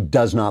that he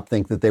does not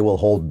think that they will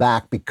hold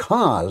back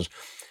because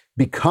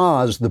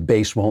the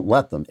base won't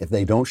let them if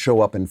they don't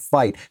show up and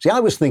fight. See, I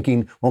was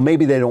thinking, well,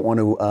 maybe they don't want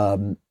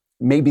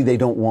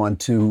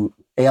to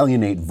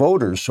alienate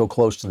voters so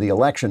close to the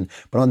election.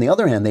 But on the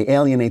other hand, they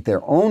alienate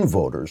their own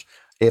voters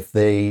if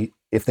they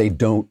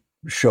don't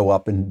show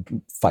up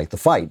and fight the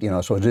fight.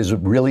 So it is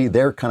really,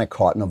 they're kind of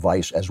caught in a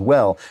vice as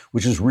well,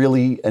 which is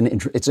really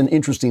it's an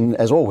interesting,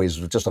 as always,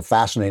 just a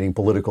fascinating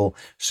political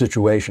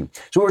situation.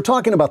 So we're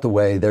talking about the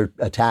way they're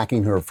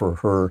attacking her for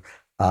her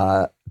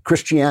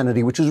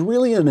Christianity, which is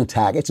really an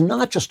attack. It's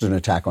not just an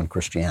attack on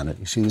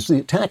Christianity. See, it's the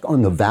attack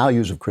on the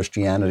values of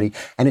Christianity.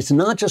 And it's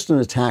not just an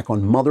attack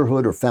on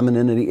motherhood or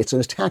femininity. It's an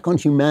attack on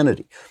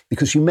humanity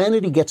because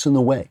humanity gets in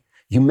the way.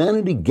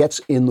 Humanity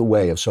gets in the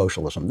way of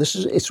socialism.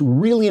 It's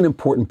really an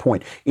important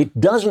point. It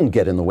doesn't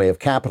get in the way of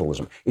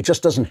capitalism. It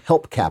just doesn't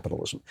help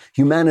capitalism.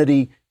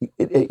 Humanity,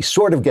 it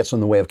sort of gets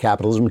in the way of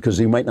capitalism because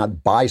you might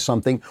not buy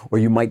something or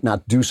you might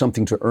not do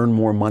something to earn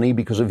more money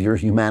because of your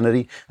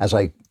humanity. As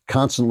I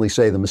constantly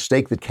say, the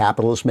mistake that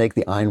capitalists make,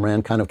 the Ayn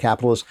Rand kind of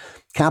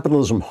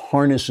capitalism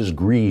harnesses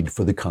greed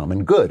for the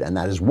common good, and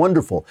that is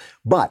wonderful,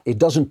 but it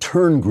doesn't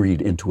turn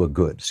greed into a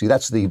good. See,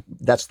 that's the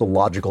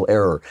logical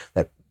error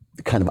that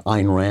kind of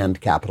Ayn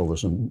Rand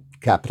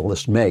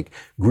capitalists make.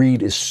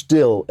 Greed is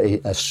still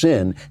a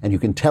sin, and you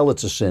can tell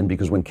it's a sin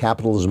because when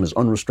capitalism is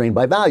unrestrained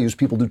by values,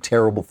 people do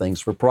terrible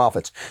things for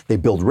profits. They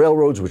build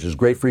railroads, which is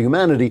great for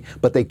humanity,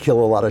 but they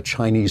kill a lot of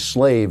Chinese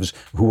slaves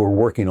who are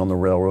working on the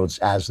railroads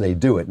as they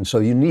do it. And so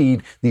you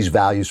need these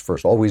values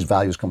first. Always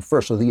values come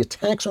first. So the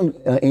attacks on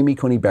Amy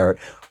Coney Barrett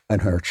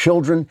and her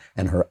children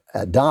and her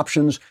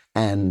adoptions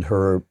and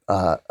her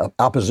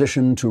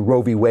opposition to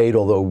Roe v. Wade,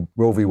 although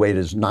Roe v. Wade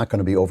is not going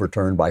to be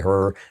overturned by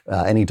her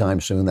anytime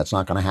soon. That's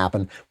not going to happen.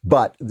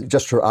 But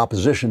just her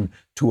opposition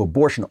to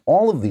abortion,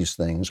 all of these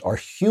things are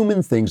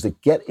human things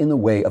that get in the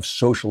way of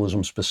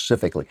socialism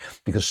specifically,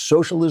 because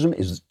socialism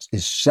is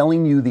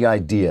selling you the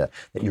idea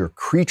that your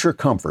creature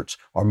comforts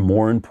are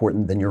more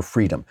important than your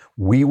freedom.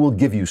 We will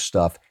give you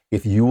stuff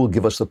if you will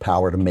give us the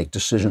power to make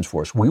decisions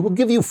for us. We will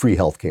give you free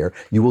health care.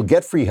 You will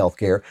get free health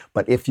care.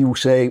 But if you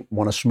say,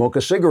 want to smoke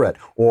a cigarette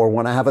or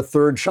want to have a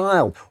third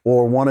child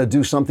or want to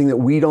do something that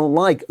we don't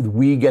like,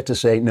 we get to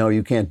say, no,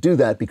 you can't do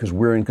that because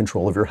we're in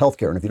control of your health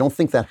care. And if you don't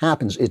think that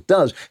happens, it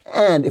does.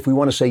 And if we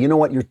want to say, you know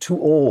what, you're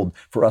too old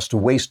for us to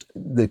waste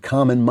the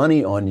common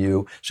money on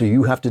you, so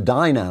you have to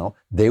die now,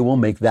 they will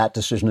make that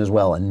decision as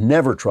well. And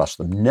never trust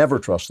them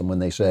when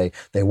they say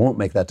they won't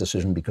make that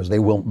decision, because they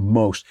will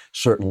most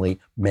certainly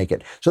make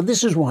it. So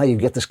this is why you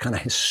get this kind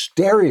of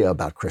hysteria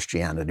about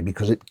Christianity,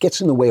 because it gets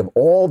in the way of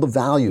all the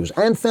values,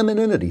 and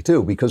femininity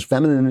too, because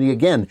femininity masculinity,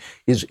 again,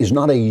 is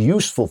not a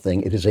useful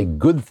thing. It is a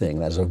good thing.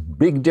 That's a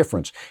big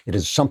difference. It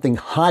is something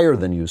higher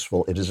than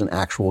useful. It is an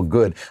actual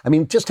good. I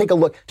mean, just take a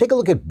look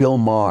at Bill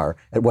Maher,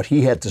 at what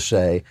he had to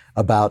say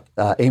about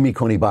Amy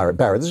Coney Barrett.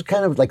 This is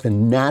kind of like the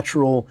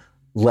natural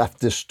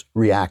leftist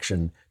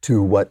reaction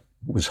to what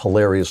was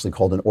hilariously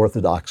called an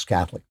Orthodox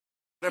Catholic.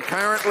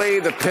 Apparently,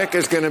 the pick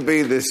is going to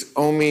be this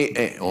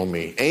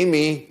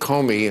Amy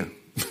Coney.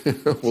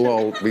 We'll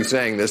all be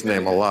saying this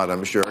name a lot,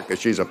 I'm sure, because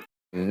she's a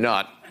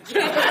nut.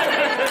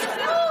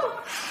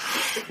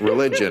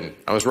 Religion.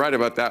 I was right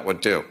about that one,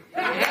 too.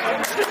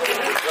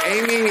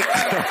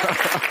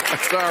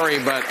 Sorry,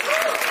 but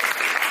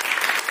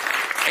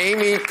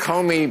Amy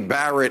Coney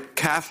Barrett,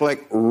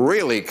 Catholic,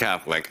 really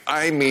Catholic.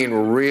 I mean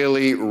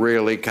really,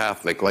 really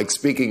Catholic, like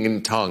speaking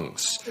in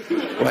tongues.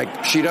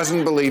 Like she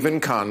doesn't believe in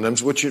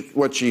condoms, which is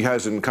what she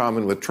has in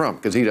common with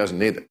Trump, because he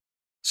doesn't either.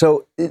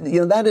 So,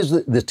 that is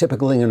the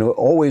typical thing. And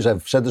always,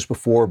 I've said this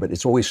before, but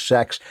it's always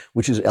sex,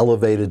 which is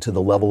elevated to the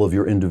level of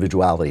your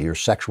individuality, your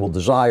sexual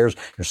desires,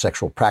 your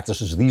sexual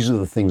practices. These are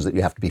the things that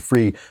you have to be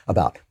free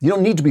about. You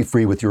don't need to be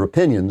free with your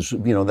opinions.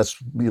 That's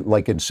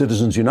like in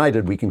Citizens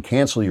United, we can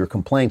cancel your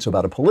complaints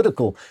about a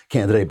political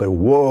candidate. But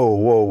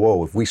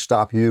whoa. If we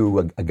stop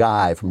you, a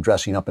guy, from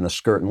dressing up in a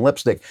skirt and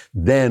lipstick,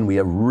 then we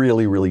have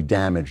really, really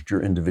damaged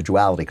your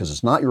individuality, because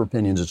it's not your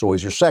opinions. It's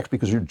always your sex,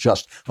 because you're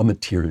just a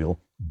material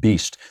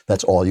beast.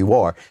 That's all you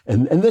are.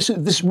 And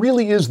this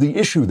really is the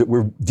issue that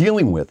we're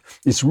dealing with.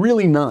 It's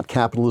really not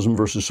capitalism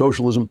versus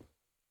socialism.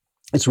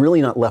 It's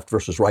really not left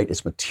versus right.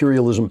 It's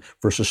materialism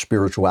versus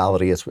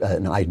spirituality. It's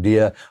an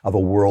idea of a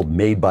world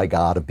made by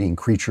God, of being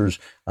creatures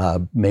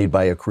made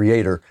by a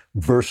creator,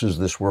 versus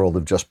this world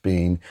of just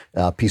being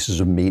pieces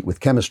of meat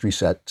with chemistry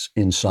sets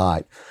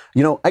inside.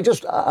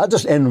 I'll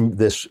just end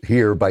this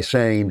here by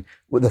saying,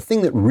 well, the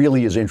thing that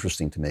really is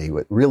interesting to me,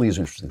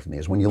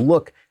 is when you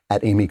look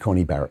at Amy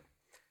Coney Barrett.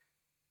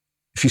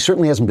 She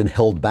certainly hasn't been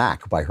held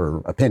back by her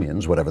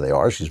opinions, whatever they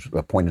are. She's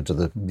appointed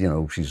to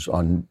she's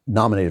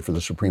nominated for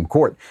the Supreme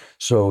Court,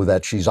 so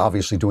that she's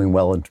obviously doing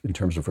well in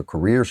terms of her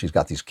career. She's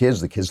got these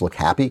kids. The kids look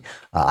happy.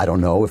 I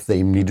don't know if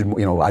they needed,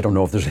 I don't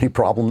know if there's any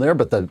problem there,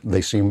 but they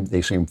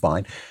seem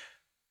fine.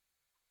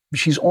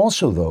 She's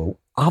also, though,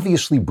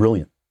 obviously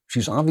brilliant.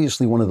 She's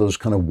obviously one of those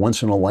kind of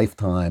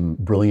once-in-a-lifetime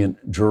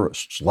brilliant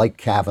jurists, like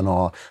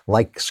Kavanaugh,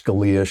 like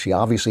Scalia. She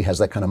obviously has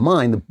that kind of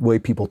mind. The way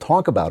people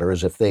talk about her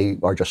is if they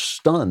are just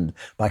stunned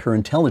by her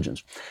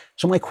intelligence.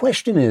 So my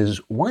question is,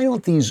 why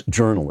don't these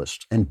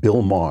journalists and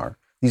Bill Maher,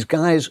 these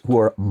guys who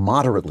are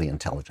moderately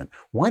intelligent,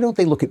 why don't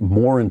they look at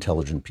more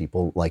intelligent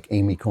people like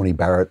Amy Coney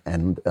Barrett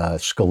and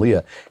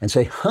Scalia and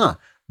say,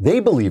 they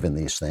believe in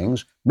these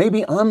things.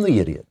 Maybe I'm the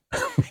idiot.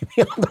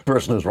 Maybe I'm the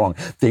person who's wrong.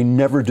 They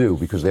never do,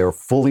 because they are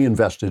fully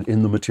invested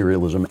in the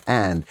materialism.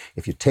 And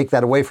if you take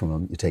that away from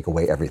them, you take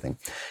away everything.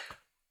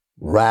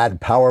 Rad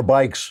power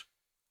bikes,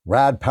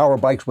 whether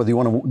you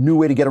want a new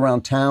way to get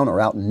around town or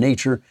out in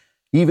nature,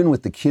 even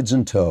with the kids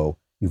in tow,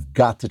 you've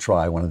got to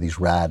try one of these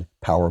rad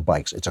power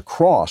bikes. It's a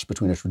cross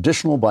between a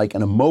traditional bike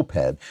and a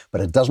moped,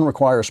 but it doesn't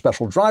require a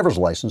special driver's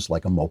license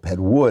like a moped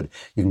would.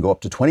 You can go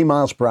up to 20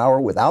 miles per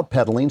hour without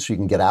pedaling, so you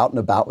can get out and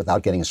about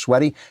without getting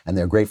sweaty, and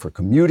they're great for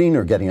commuting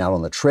or getting out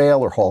on the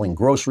trail or hauling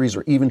groceries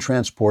or even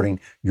transporting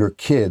your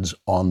kids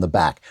on the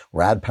back.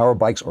 Rad power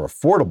bikes are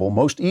affordable.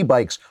 Most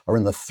e-bikes are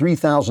in the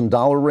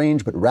 $3,000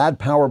 range, but rad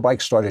power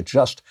bikes start at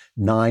just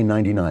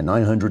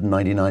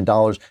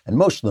 $999, and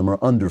most of them are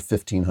under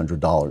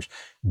 $1,500.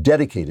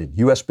 Dedicated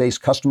U.S.-based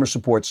customer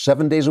support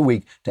 7 days a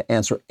week to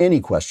answer any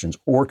questions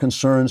or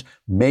concerns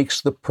makes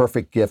the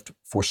perfect gift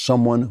for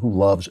someone who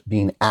loves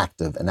being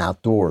active and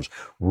outdoors.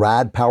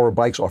 Rad power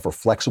bikes offer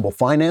flexible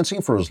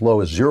financing for as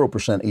low as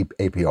 0%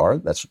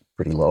 APR. That's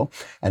pretty low.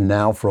 And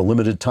now, for a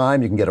limited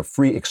time, you can get a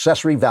free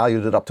accessory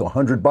valued at up to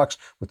 $100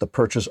 with the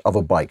purchase of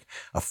a bike.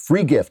 A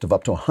free gift of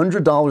up to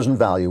 $100 in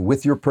value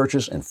with your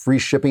purchase, and free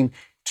shipping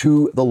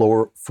to the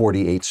lower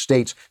 48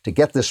 states. To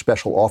get this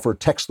special offer,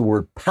 text the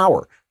word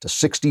POWER to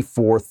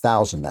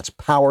 64,000. That's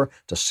POWER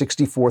to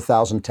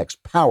 64,000.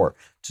 Text POWER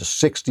to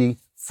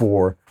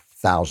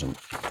 64,000.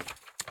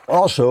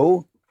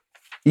 Also,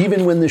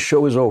 even when this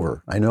show is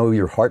over, I know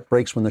your heart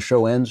breaks when the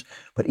show ends,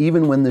 but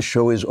even when the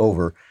show is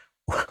over,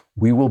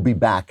 we will be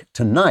back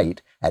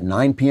tonight at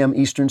 9 p.m.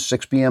 Eastern,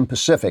 6 p.m.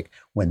 Pacific,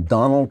 when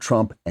Donald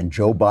Trump and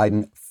Joe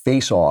Biden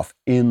face off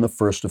in the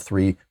first of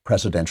 3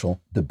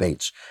 presidential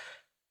debates.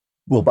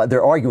 Well, but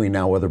they're arguing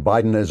now whether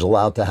Biden is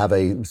allowed to have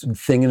a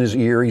thing in his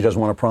ear. He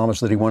doesn't want to promise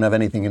that he won't have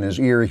anything in his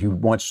ear. He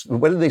wants,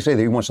 what did they say?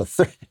 That he wants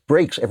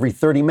breaks every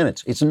 30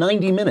 minutes. It's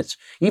 90 minutes.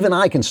 Even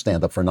I can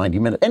stand up for 90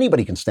 minutes.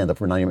 Anybody can stand up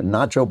for 90 minutes,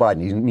 not Joe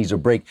Biden. He needs a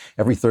break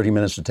every 30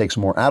 minutes to take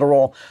some more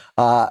Adderall.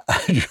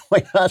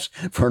 Join us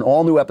for an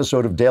all-new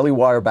episode of Daily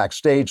Wire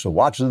Backstage. So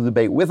watch the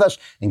debate with us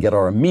and get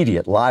our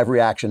immediate live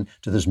reaction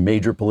to this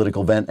major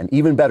political event. And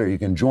even better, you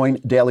can join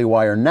Daily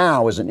Wire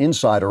now as an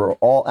insider or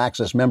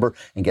all-access member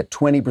and get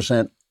 20%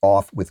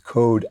 off with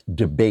code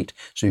DEBATE.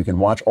 So you can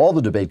watch all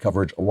the debate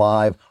coverage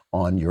live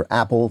on your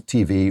Apple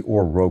TV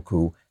or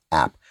Roku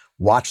app.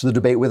 Watch the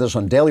debate with us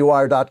on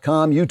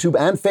dailywire.com, YouTube,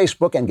 and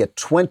Facebook, and get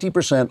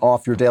 20%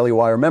 off your Daily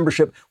Wire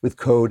membership with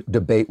code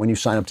DEBATE when you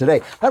sign up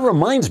today. That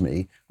reminds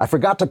me, I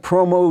forgot to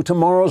promo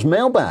tomorrow's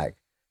mailbag.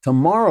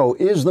 Tomorrow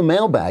is the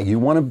mailbag. You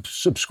want to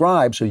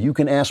subscribe so you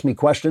can ask me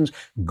questions.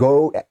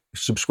 Go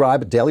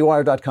subscribe at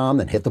dailywire.com,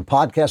 then hit the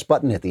podcast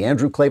button, hit the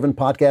Andrew Klavan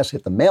podcast,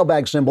 hit the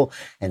mailbag symbol,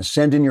 and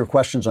send in your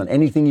questions on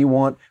anything you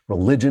want,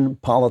 religion,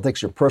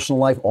 politics, your personal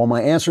life. All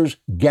my answers,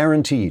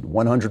 guaranteed,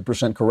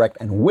 100% correct,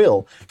 and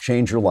will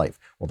change your life.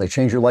 Will they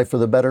change your life for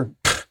the better?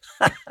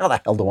 How the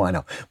hell do I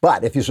know?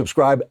 But if you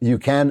subscribe, you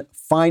can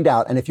find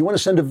out. And if you want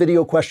to send a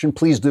video question,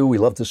 please do. We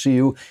love to see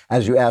you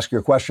as you ask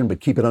your question,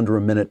 but keep it under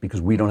a minute because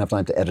we don't have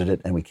time to edit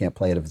it and we can't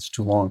play it if it's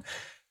too long.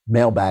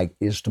 Mailbag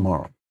is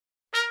tomorrow.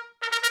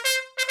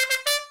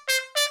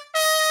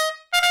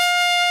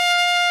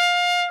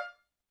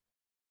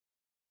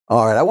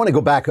 All right, I want to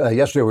go back.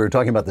 Yesterday, we were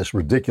talking about this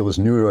ridiculous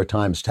New York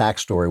Times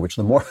tax story, which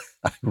the more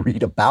I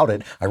read about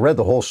it, I read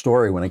the whole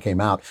story when it came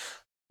out.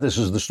 This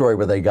is the story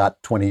where they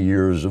got 20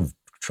 years of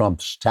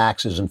Trump's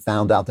taxes and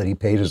found out that he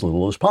paid as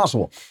little as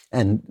possible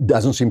and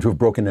doesn't seem to have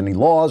broken any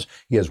laws.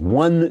 He has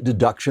one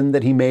deduction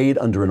that he made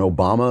under an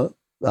Obama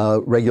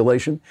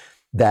regulation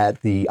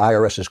that the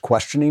IRS is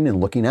questioning and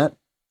looking at.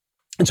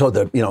 And so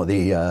the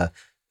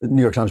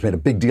New York Times made a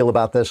big deal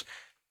about this.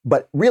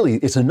 But really,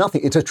 it's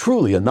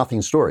truly a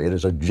nothing story. It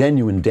is a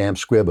genuine damp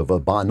squib of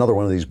another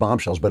one of these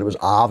bombshells, but it was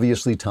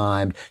obviously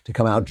timed to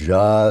come out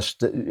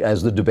just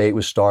as the debate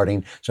was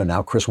starting. So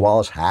now Chris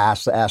Wallace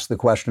has to ask the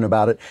question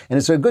about it. And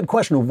it's a good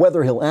question of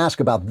whether he'll ask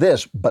about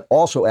this, but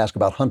also ask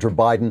about Hunter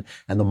Biden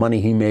and the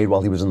money he made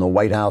while he was in the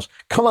White House.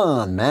 Come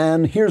on,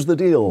 man, here's the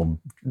deal,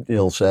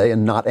 he'll say,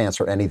 and not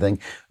answer anything.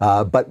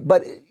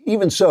 But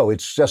even so,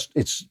 it's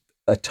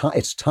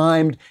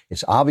timed.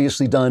 It's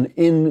obviously done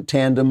in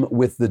tandem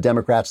with the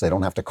Democrats. They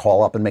don't have to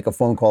call up and make a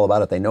phone call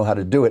about it. They know how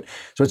to do it.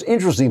 So it's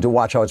interesting to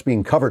watch how it's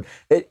being covered.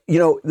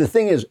 The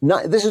thing is,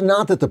 this is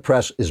not that the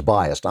press is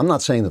biased. I'm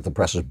not saying that the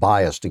press is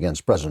biased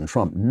against President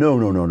Trump. No.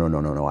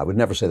 I would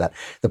never say that.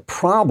 The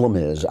problem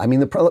is,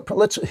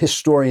 let's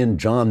historian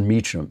John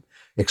Meacham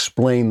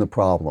explain the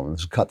problem.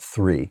 This is cut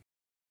 3.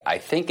 I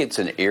think it's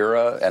an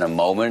era and a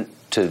moment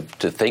to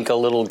think a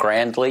little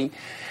grandly,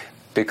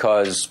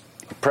 because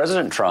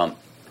President Trump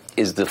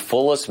is the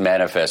fullest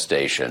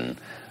manifestation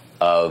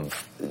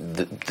of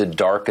the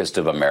darkest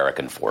of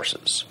American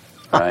forces,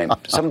 right?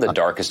 Some of the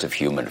darkest of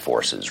human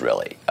forces,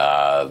 really.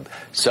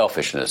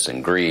 Selfishness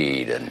and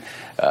greed and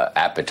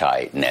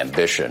appetite and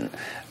ambition.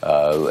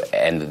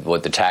 And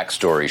what the tax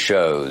story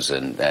shows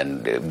and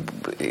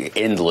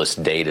endless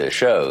data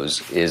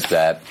shows is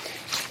that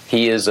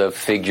he is a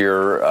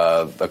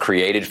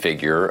created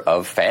figure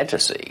of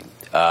fantasy.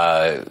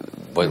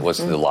 What's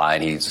the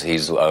line?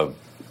 He's a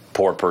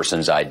poor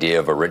person's idea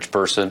of a rich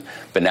person,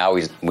 but now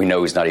we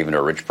know he's not even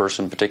a rich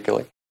person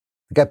particularly.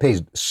 The guy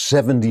pays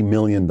 $70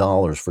 million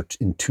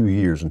in 2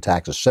 years in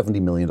taxes.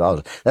 $70 million.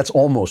 That's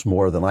almost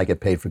more than I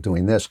get paid for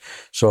doing this.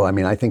 So,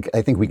 I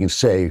think we can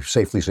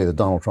safely say that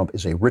Donald Trump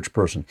is a rich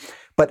person.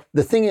 But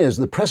the thing is,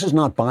 the press is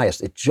not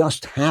biased. It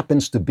just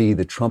happens to be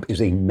that Trump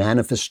is a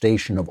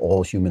manifestation of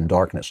all human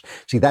darkness.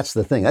 See, that's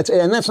the thing. That's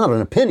not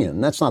an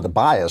opinion. That's not a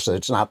bias.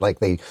 It's not like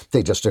they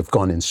just have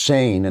gone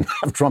insane and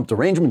have Trump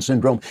derangement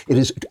syndrome. It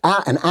is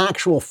an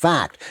actual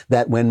fact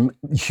that when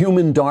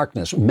human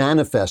darkness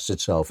manifests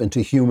itself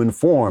into human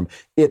form,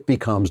 it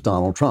becomes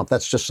Donald Trump.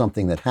 That's just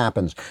something that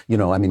happens.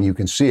 You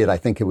can see it. I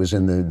think it was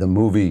in the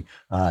movie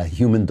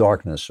Human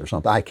Darkness or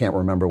something. I can't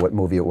remember what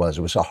movie it was.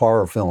 It was a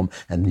horror film,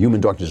 and human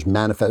darkness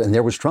manifest, and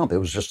there was Trump. It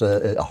was just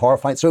a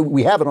horrifying. So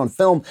we have it on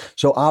film.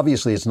 So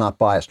obviously it's not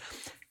biased.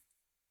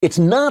 It's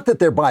not that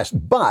they're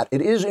biased, but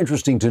it is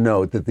interesting to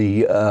note that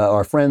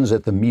our friends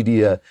at the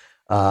media,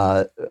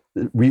 at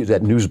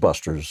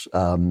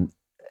Newsbusters,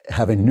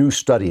 have a new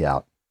study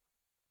out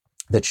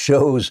that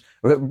shows,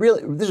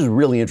 this is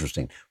really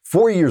interesting.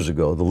 4 years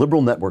ago, the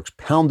liberal networks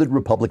pounded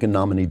Republican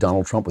nominee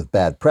Donald Trump with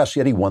bad press,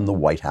 yet he won the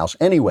White House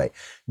anyway.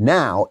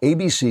 Now,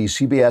 ABC,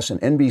 CBS,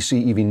 and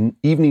NBC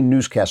evening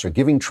newscasts are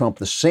giving Trump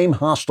the same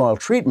hostile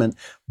treatment,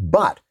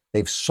 but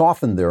they've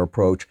softened their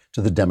approach to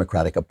the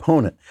Democratic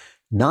opponent.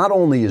 Not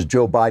only is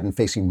Joe Biden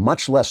facing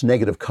much less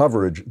negative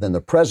coverage than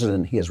the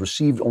president, he has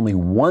received only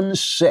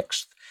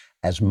 1/6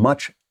 as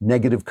much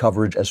negative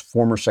coverage as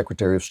former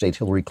Secretary of State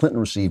Hillary Clinton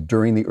received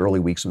during the early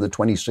weeks of the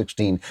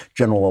 2016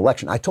 general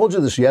election. I told you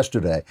this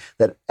yesterday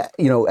that,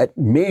 at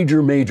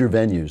major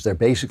venues, they're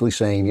basically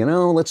saying,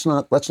 let's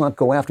not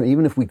go after him,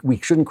 even if we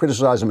shouldn't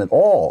criticize him at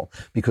all,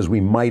 because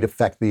we might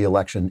affect the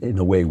election in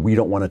a way we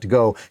don't want it to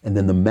go. And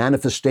then the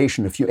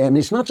manifestation of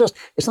it's not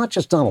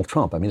just Donald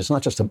Trump. It's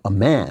not just a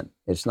man.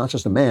 It's not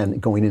just a man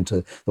going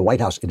into the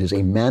White House. It is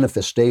a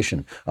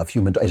manifestation of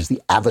it is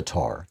the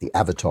avatar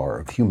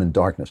of human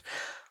darkness.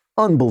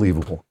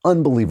 Unbelievable.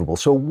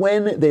 So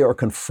when they are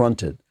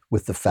confronted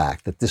with the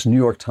fact that this New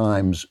York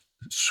Times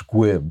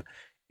squib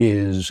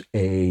is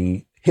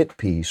a hit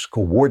piece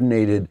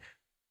coordinated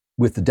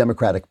with the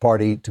Democratic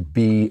Party to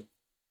be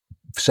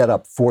set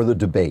up for the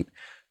debate,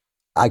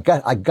 I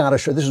gotta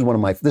show. This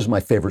is my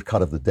favorite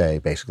cut of the day.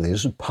 Basically,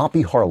 this is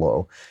Poppy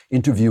Harlow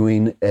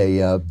interviewing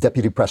a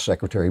deputy press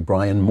secretary,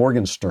 Brian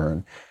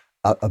Morgenstern,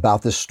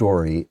 about this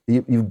story.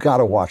 You've got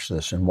to watch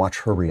this and watch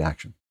her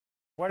reaction.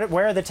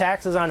 Where are the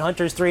taxes on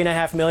Hunter's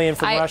 $3.5 million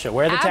from Russia?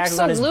 Where are the taxes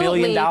on his $1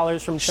 billion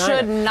from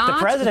China? The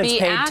president's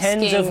paid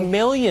tens of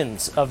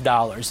millions of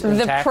dollars in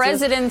taxes. The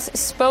president's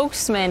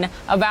spokesman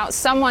about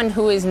someone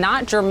who is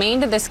not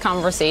germane to this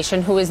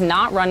conversation, who is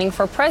not running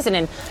for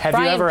president. Have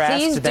you ever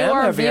asked them?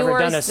 Have you ever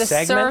done a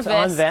segment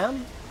on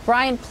them?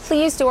 Brian,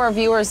 please do our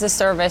viewers the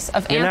service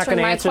of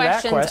answering my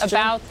questions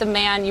about the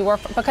man you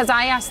work for, because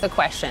I asked the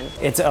question.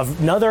 It's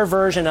another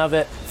version of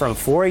it from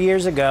 4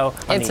 years ago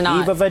on the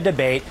eve of a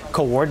debate,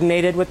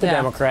 coordinated with the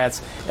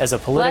Democrats as a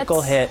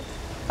political hit.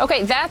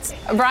 Okay,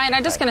 Brian,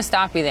 I'm just going to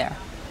stop you there.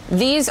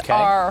 These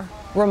are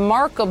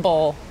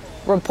remarkable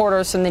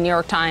reporters from the New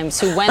York Times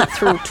who went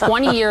through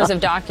 20 years of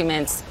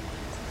documents.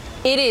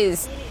 It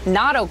is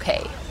not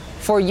okay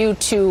for you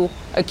to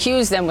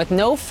accuse them with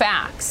no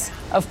facts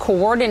of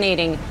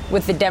coordinating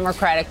with the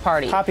Democratic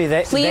Party. Poppy,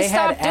 please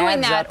stop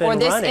doing that, or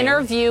this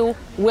interview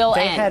will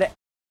end.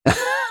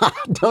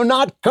 Do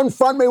not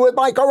confront me with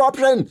my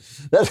corruption.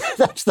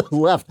 That's the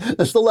left.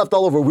 That's the left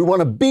all over. We want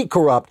to be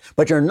corrupt,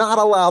 but you're not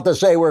allowed to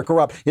say we're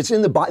corrupt. It's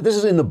in the This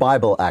is in the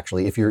Bible,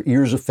 actually. If your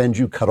ears offend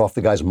you, cut off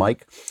the guy's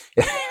mic.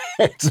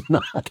 It's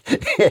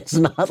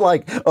not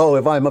like, oh,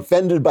 if I'm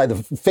offended by the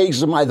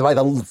face by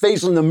the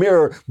face in the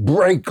mirror,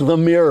 break the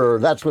mirror.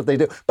 That's what they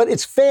do. But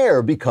it's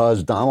fair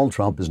because Donald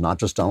Trump is not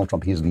just Donald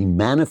Trump. He is the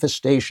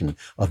manifestation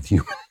of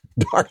human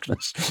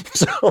darkness.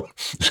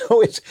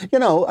 So it's,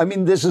 I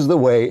mean, this is the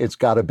way it's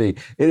got to be.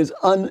 It is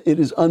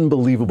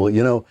unbelievable.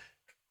 You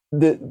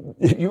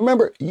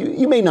remember,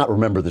 you may not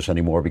remember this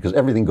anymore because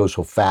everything goes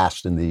so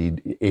fast in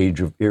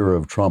the era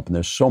of Trump, and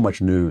there's so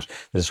much news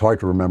that it's hard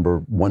to remember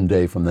one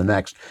day from the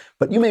next.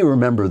 But you may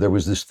remember there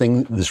was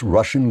this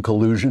Russian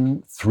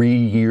collusion, 3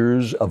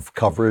 years of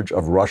coverage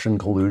of Russian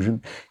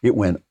collusion. It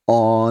went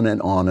on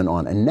and on and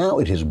on. And now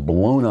it has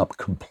blown up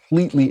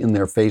completely in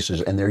their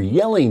faces. And they're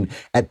yelling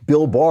at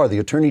Bill Barr, the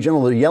Attorney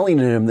General. They're yelling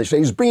at him. They say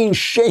he's bringing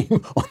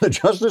shame on the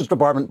Justice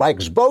Department by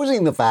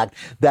exposing the fact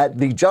that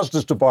the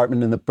Justice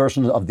Department, in the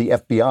person of the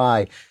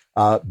FBI,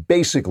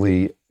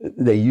 basically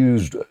they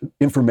used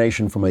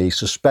information from a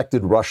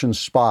suspected Russian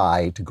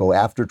spy to go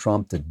after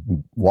Trump, to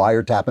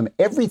wiretap him.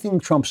 Everything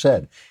Trump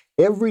said.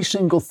 Every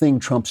single thing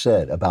Trump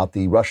said about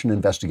the Russian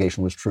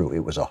investigation was true.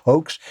 It was a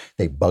hoax.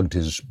 They bugged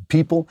his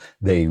people.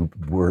 They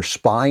were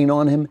spying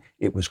on him.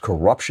 It was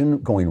corruption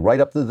going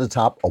right up to the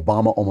top.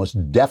 Obama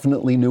almost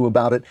definitely knew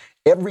about it.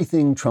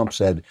 Everything Trump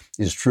said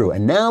is true.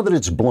 And now that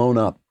it's blown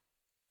up,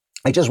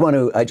 I just want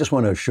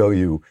to show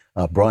you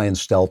Brian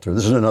Stelter.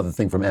 This is another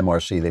thing from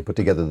MRC. They put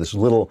together this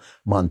little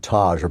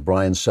montage of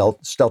Brian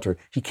Stelter.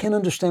 He can't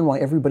understand why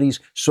everybody's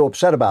so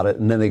upset about it,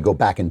 and then they go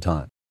back in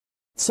time.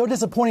 So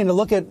disappointing to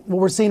look at what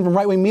we're seeing from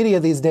right-wing media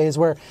these days,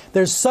 where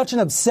there's such an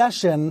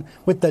obsession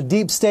with the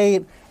deep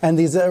state and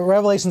these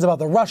revelations about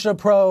the Russia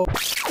probe.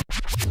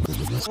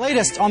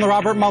 Latest on the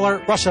Robert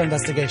Mueller Russia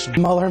investigation.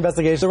 Mueller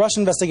investigation, the Russia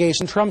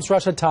investigation, Trump's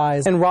Russia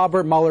ties, and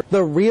Robert Mueller.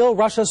 The real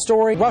Russia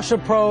story, Russia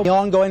probe, the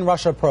ongoing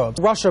Russia probe,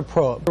 the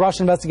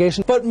Russia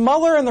investigation. But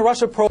Mueller and the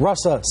Russia probe,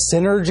 Russia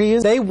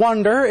synergies, they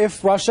wonder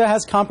if Russia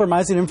has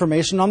compromising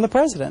information on the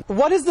president.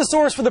 What is the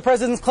source for the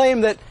president's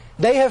claim that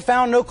they have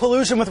found no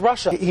collusion with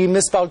Russia? He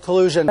misspelled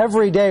collusion.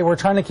 Every day we're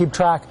trying to keep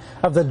track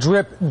of the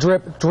drip,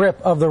 drip,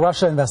 drip of the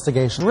Russia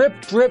investigation.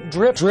 Drip, drip,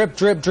 drip, drip,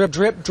 drip, drip,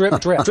 drip,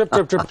 drip, drip, drip,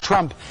 drip, drip,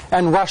 Trump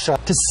and Russia.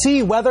 To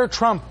see whether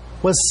Trump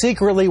was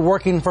secretly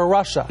working for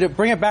Russia. To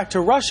bring it back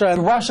to Russia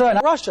and Russia and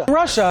Russia.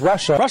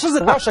 Russia's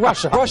in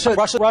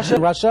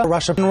Russia.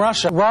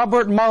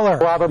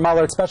 Robert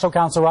Mueller, special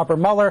counsel Robert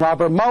Mueller.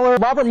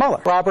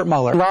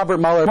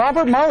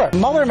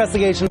 Mueller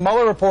investigation,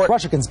 Mueller report,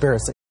 Russia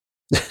conspiracy.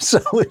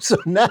 So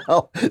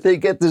now they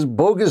get this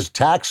bogus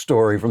tax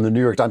story from the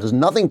New York Times. There's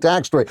nothing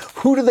tax story.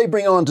 Who do they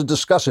bring on to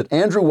discuss it?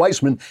 Andrew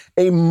Weissman,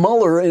 a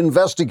Mueller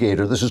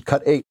investigator. This is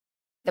cut 8.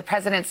 The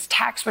president's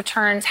tax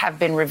returns have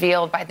been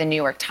revealed by the New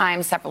York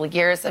Times, several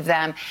years of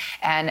them.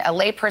 And a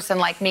layperson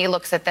like me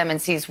looks at them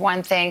and sees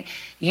one thing.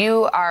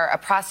 You are a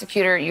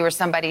prosecutor. You are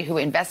somebody who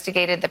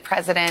investigated the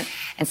president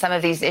and some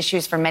of these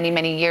issues for many,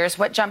 many years.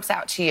 What jumps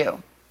out to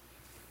you?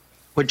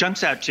 What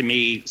jumps out to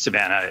me,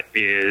 Savannah,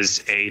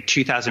 is a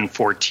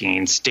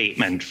 2014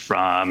 statement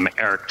from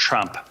Eric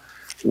Trump,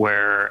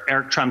 where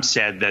Eric Trump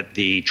said that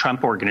the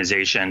Trump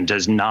organization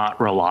does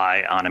not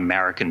rely on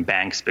American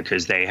banks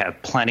because they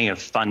have plenty of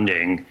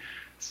funding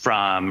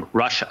from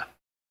Russia.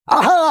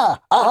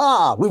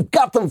 Aha! We've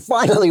got them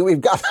finally. He's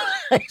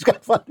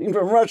got funding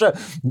from Russia.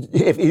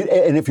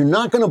 If you're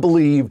not going to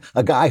believe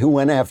a guy who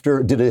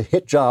did a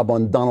hit job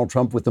on Donald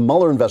Trump with the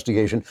Mueller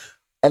investigation,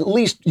 at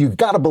least you've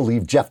got to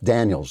believe Jeff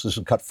Daniels. This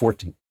is cut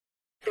 14.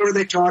 What are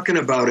they talking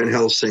about in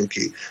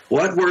Helsinki?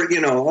 What were,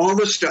 all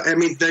the stuff. I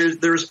mean,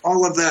 there's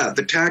all of that.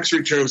 The tax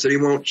returns that he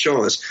won't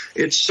show us.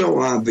 It's so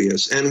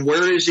obvious. And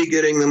where is he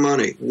getting the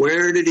money?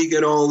 Where did he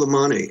get all the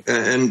money?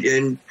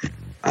 And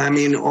I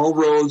mean, all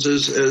roads,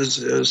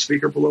 as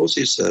Speaker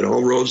Pelosi said,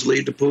 all roads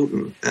lead to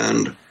Putin.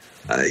 And,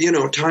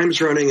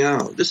 time's running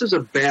out. This is a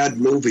bad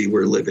movie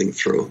we're living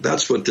through.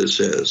 That's what this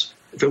is.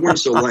 If it weren't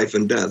so life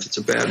and death, it's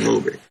a bad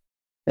movie.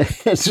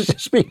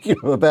 Speaking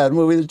of a bad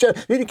movie,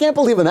 you can't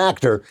believe an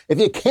actor. If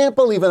you can't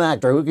believe an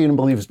actor, who can you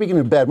believe? Speaking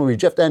of a bad movie,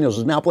 Jeff Daniels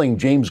is now playing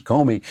James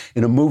Comey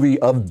in a movie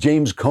of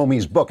James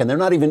Comey's book, and they're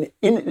not even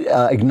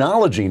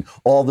acknowledging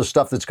all the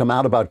stuff that's come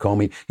out about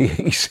Comey.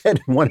 He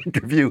said in one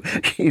interview,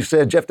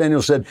 Jeff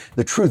Daniels said,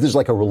 the truth is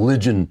like a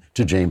religion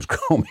to James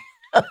Comey.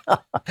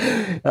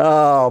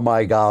 Oh,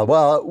 my God.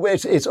 Well,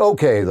 it's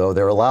okay, though.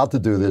 They're allowed to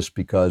do this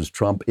because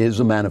Trump is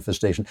a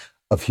manifestation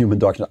of human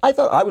darkness. I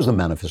thought I was the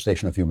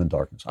manifestation of human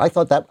darkness. I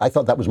thought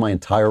that was my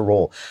entire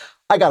role.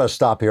 I got to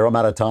stop here. I'm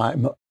out of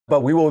time.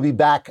 But we will be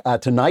back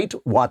tonight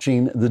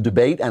watching the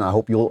debate, and I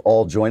hope you'll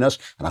all join us.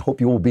 And I hope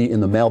you will be in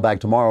the mailbag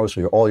tomorrow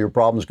so all your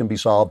problems can be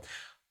solved.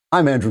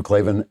 I'm Andrew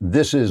Klavan.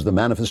 This is the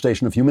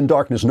manifestation of human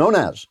darkness known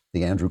as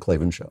The Andrew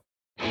Klavan Show.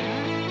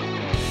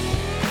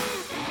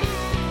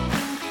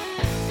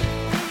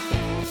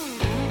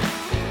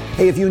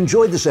 Hey, if you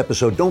enjoyed this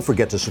episode, don't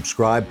forget to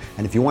subscribe.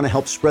 And if you want to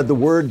help spread the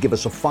word, give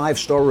us a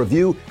 5-star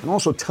review and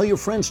also tell your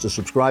friends to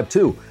subscribe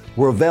too.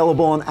 We're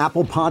available on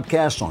Apple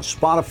Podcasts, on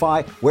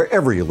Spotify,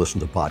 wherever you listen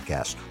to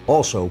podcasts.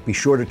 Also, be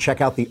sure to check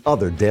out the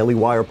other Daily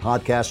Wire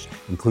podcasts,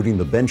 including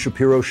The Ben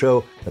Shapiro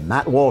Show, The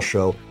Matt Walsh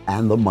Show,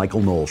 and The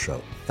Michael Knowles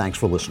Show. Thanks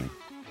for listening.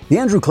 The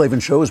Andrew Klavan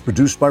Show is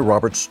produced by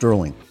Robert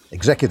Sterling.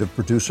 Executive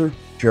producer,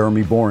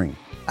 Jeremy Boring.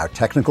 Our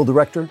technical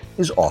director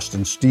is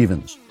Austin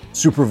Stevens.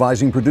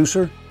 Supervising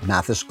producer,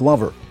 Mathis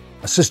Glover.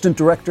 Assistant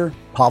director,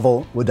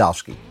 Pavel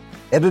Wadowski.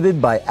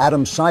 Edited by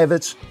Adam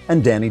Sayevitz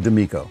and Danny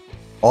D'Amico.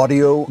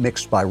 Audio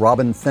mixed by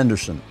Robin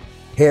Fenderson.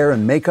 Hair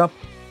and makeup,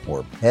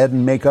 or head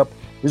and makeup,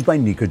 is by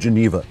Nika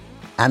Geneva.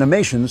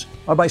 Animations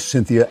are by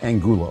Cynthia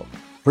Angulo.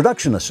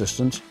 Production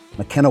assistants,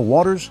 McKenna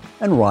Waters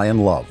and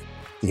Ryan Love.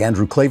 The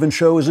Andrew Klavan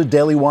Show is a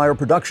Daily Wire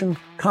production.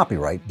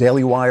 Copyright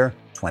Daily Wire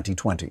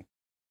 2020.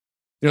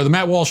 The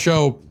Matt Walsh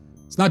Show,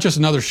 it's not just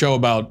another show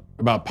about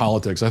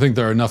politics. I think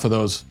there are enough of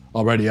those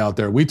already out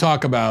there. We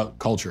talk about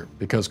culture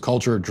because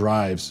culture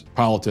drives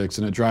politics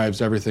and it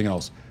drives everything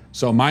else.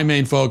 So my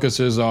main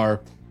focuses are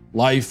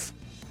life,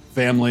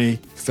 family,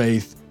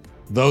 faith.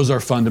 Those are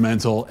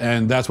fundamental,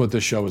 and that's what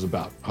this show is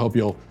about. I hope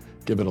you'll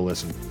give it a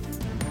listen.